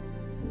Lord.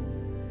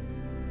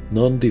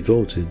 None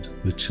devoted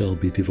which shall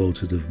be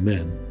devoted of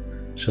men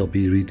shall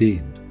be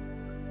redeemed,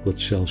 but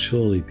shall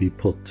surely be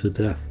put to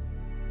death.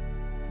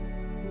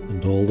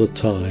 And all the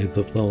tithe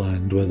of the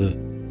land, whether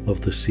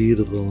of the seed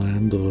of the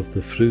land or of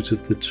the fruit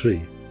of the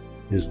tree,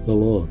 is the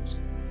Lord's.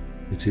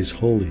 It is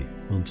holy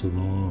unto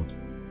the Lord.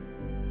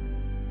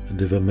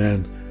 And if a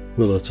man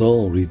will at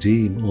all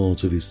redeem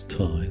aught of his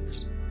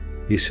tithes,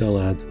 he shall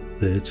add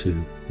thereto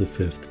the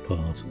 5th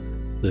part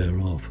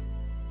thereof.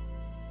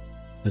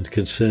 And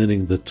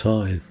concerning the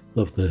tithe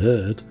of the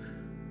herd,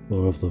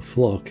 or of the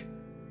flock,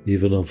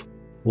 even of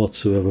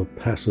whatsoever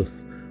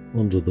passeth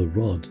under the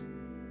rod,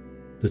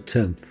 the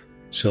 10th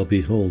shall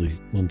be holy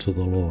unto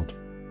the Lord.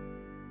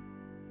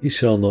 He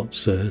shall not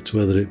search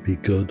whether it be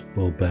good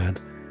or bad,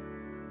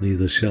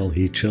 neither shall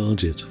he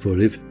charge it, for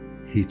if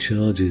he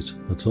charge it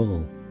at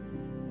all,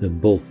 then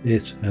both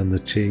it and the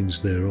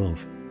change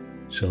thereof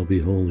shall be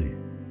holy.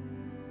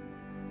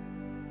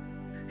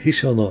 He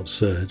shall not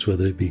search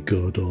whether it be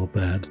good or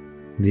bad,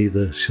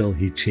 neither shall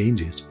he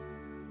change it.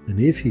 And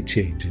if he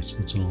change it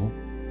at all,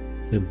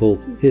 then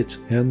both it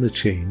and the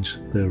change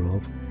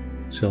thereof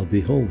shall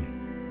be holy.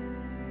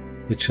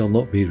 It shall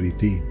not be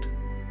redeemed.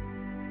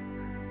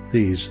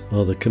 These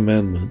are the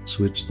commandments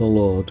which the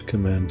Lord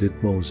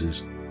commanded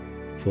Moses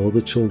for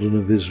the children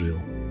of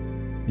Israel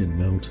in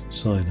Mount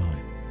Sinai.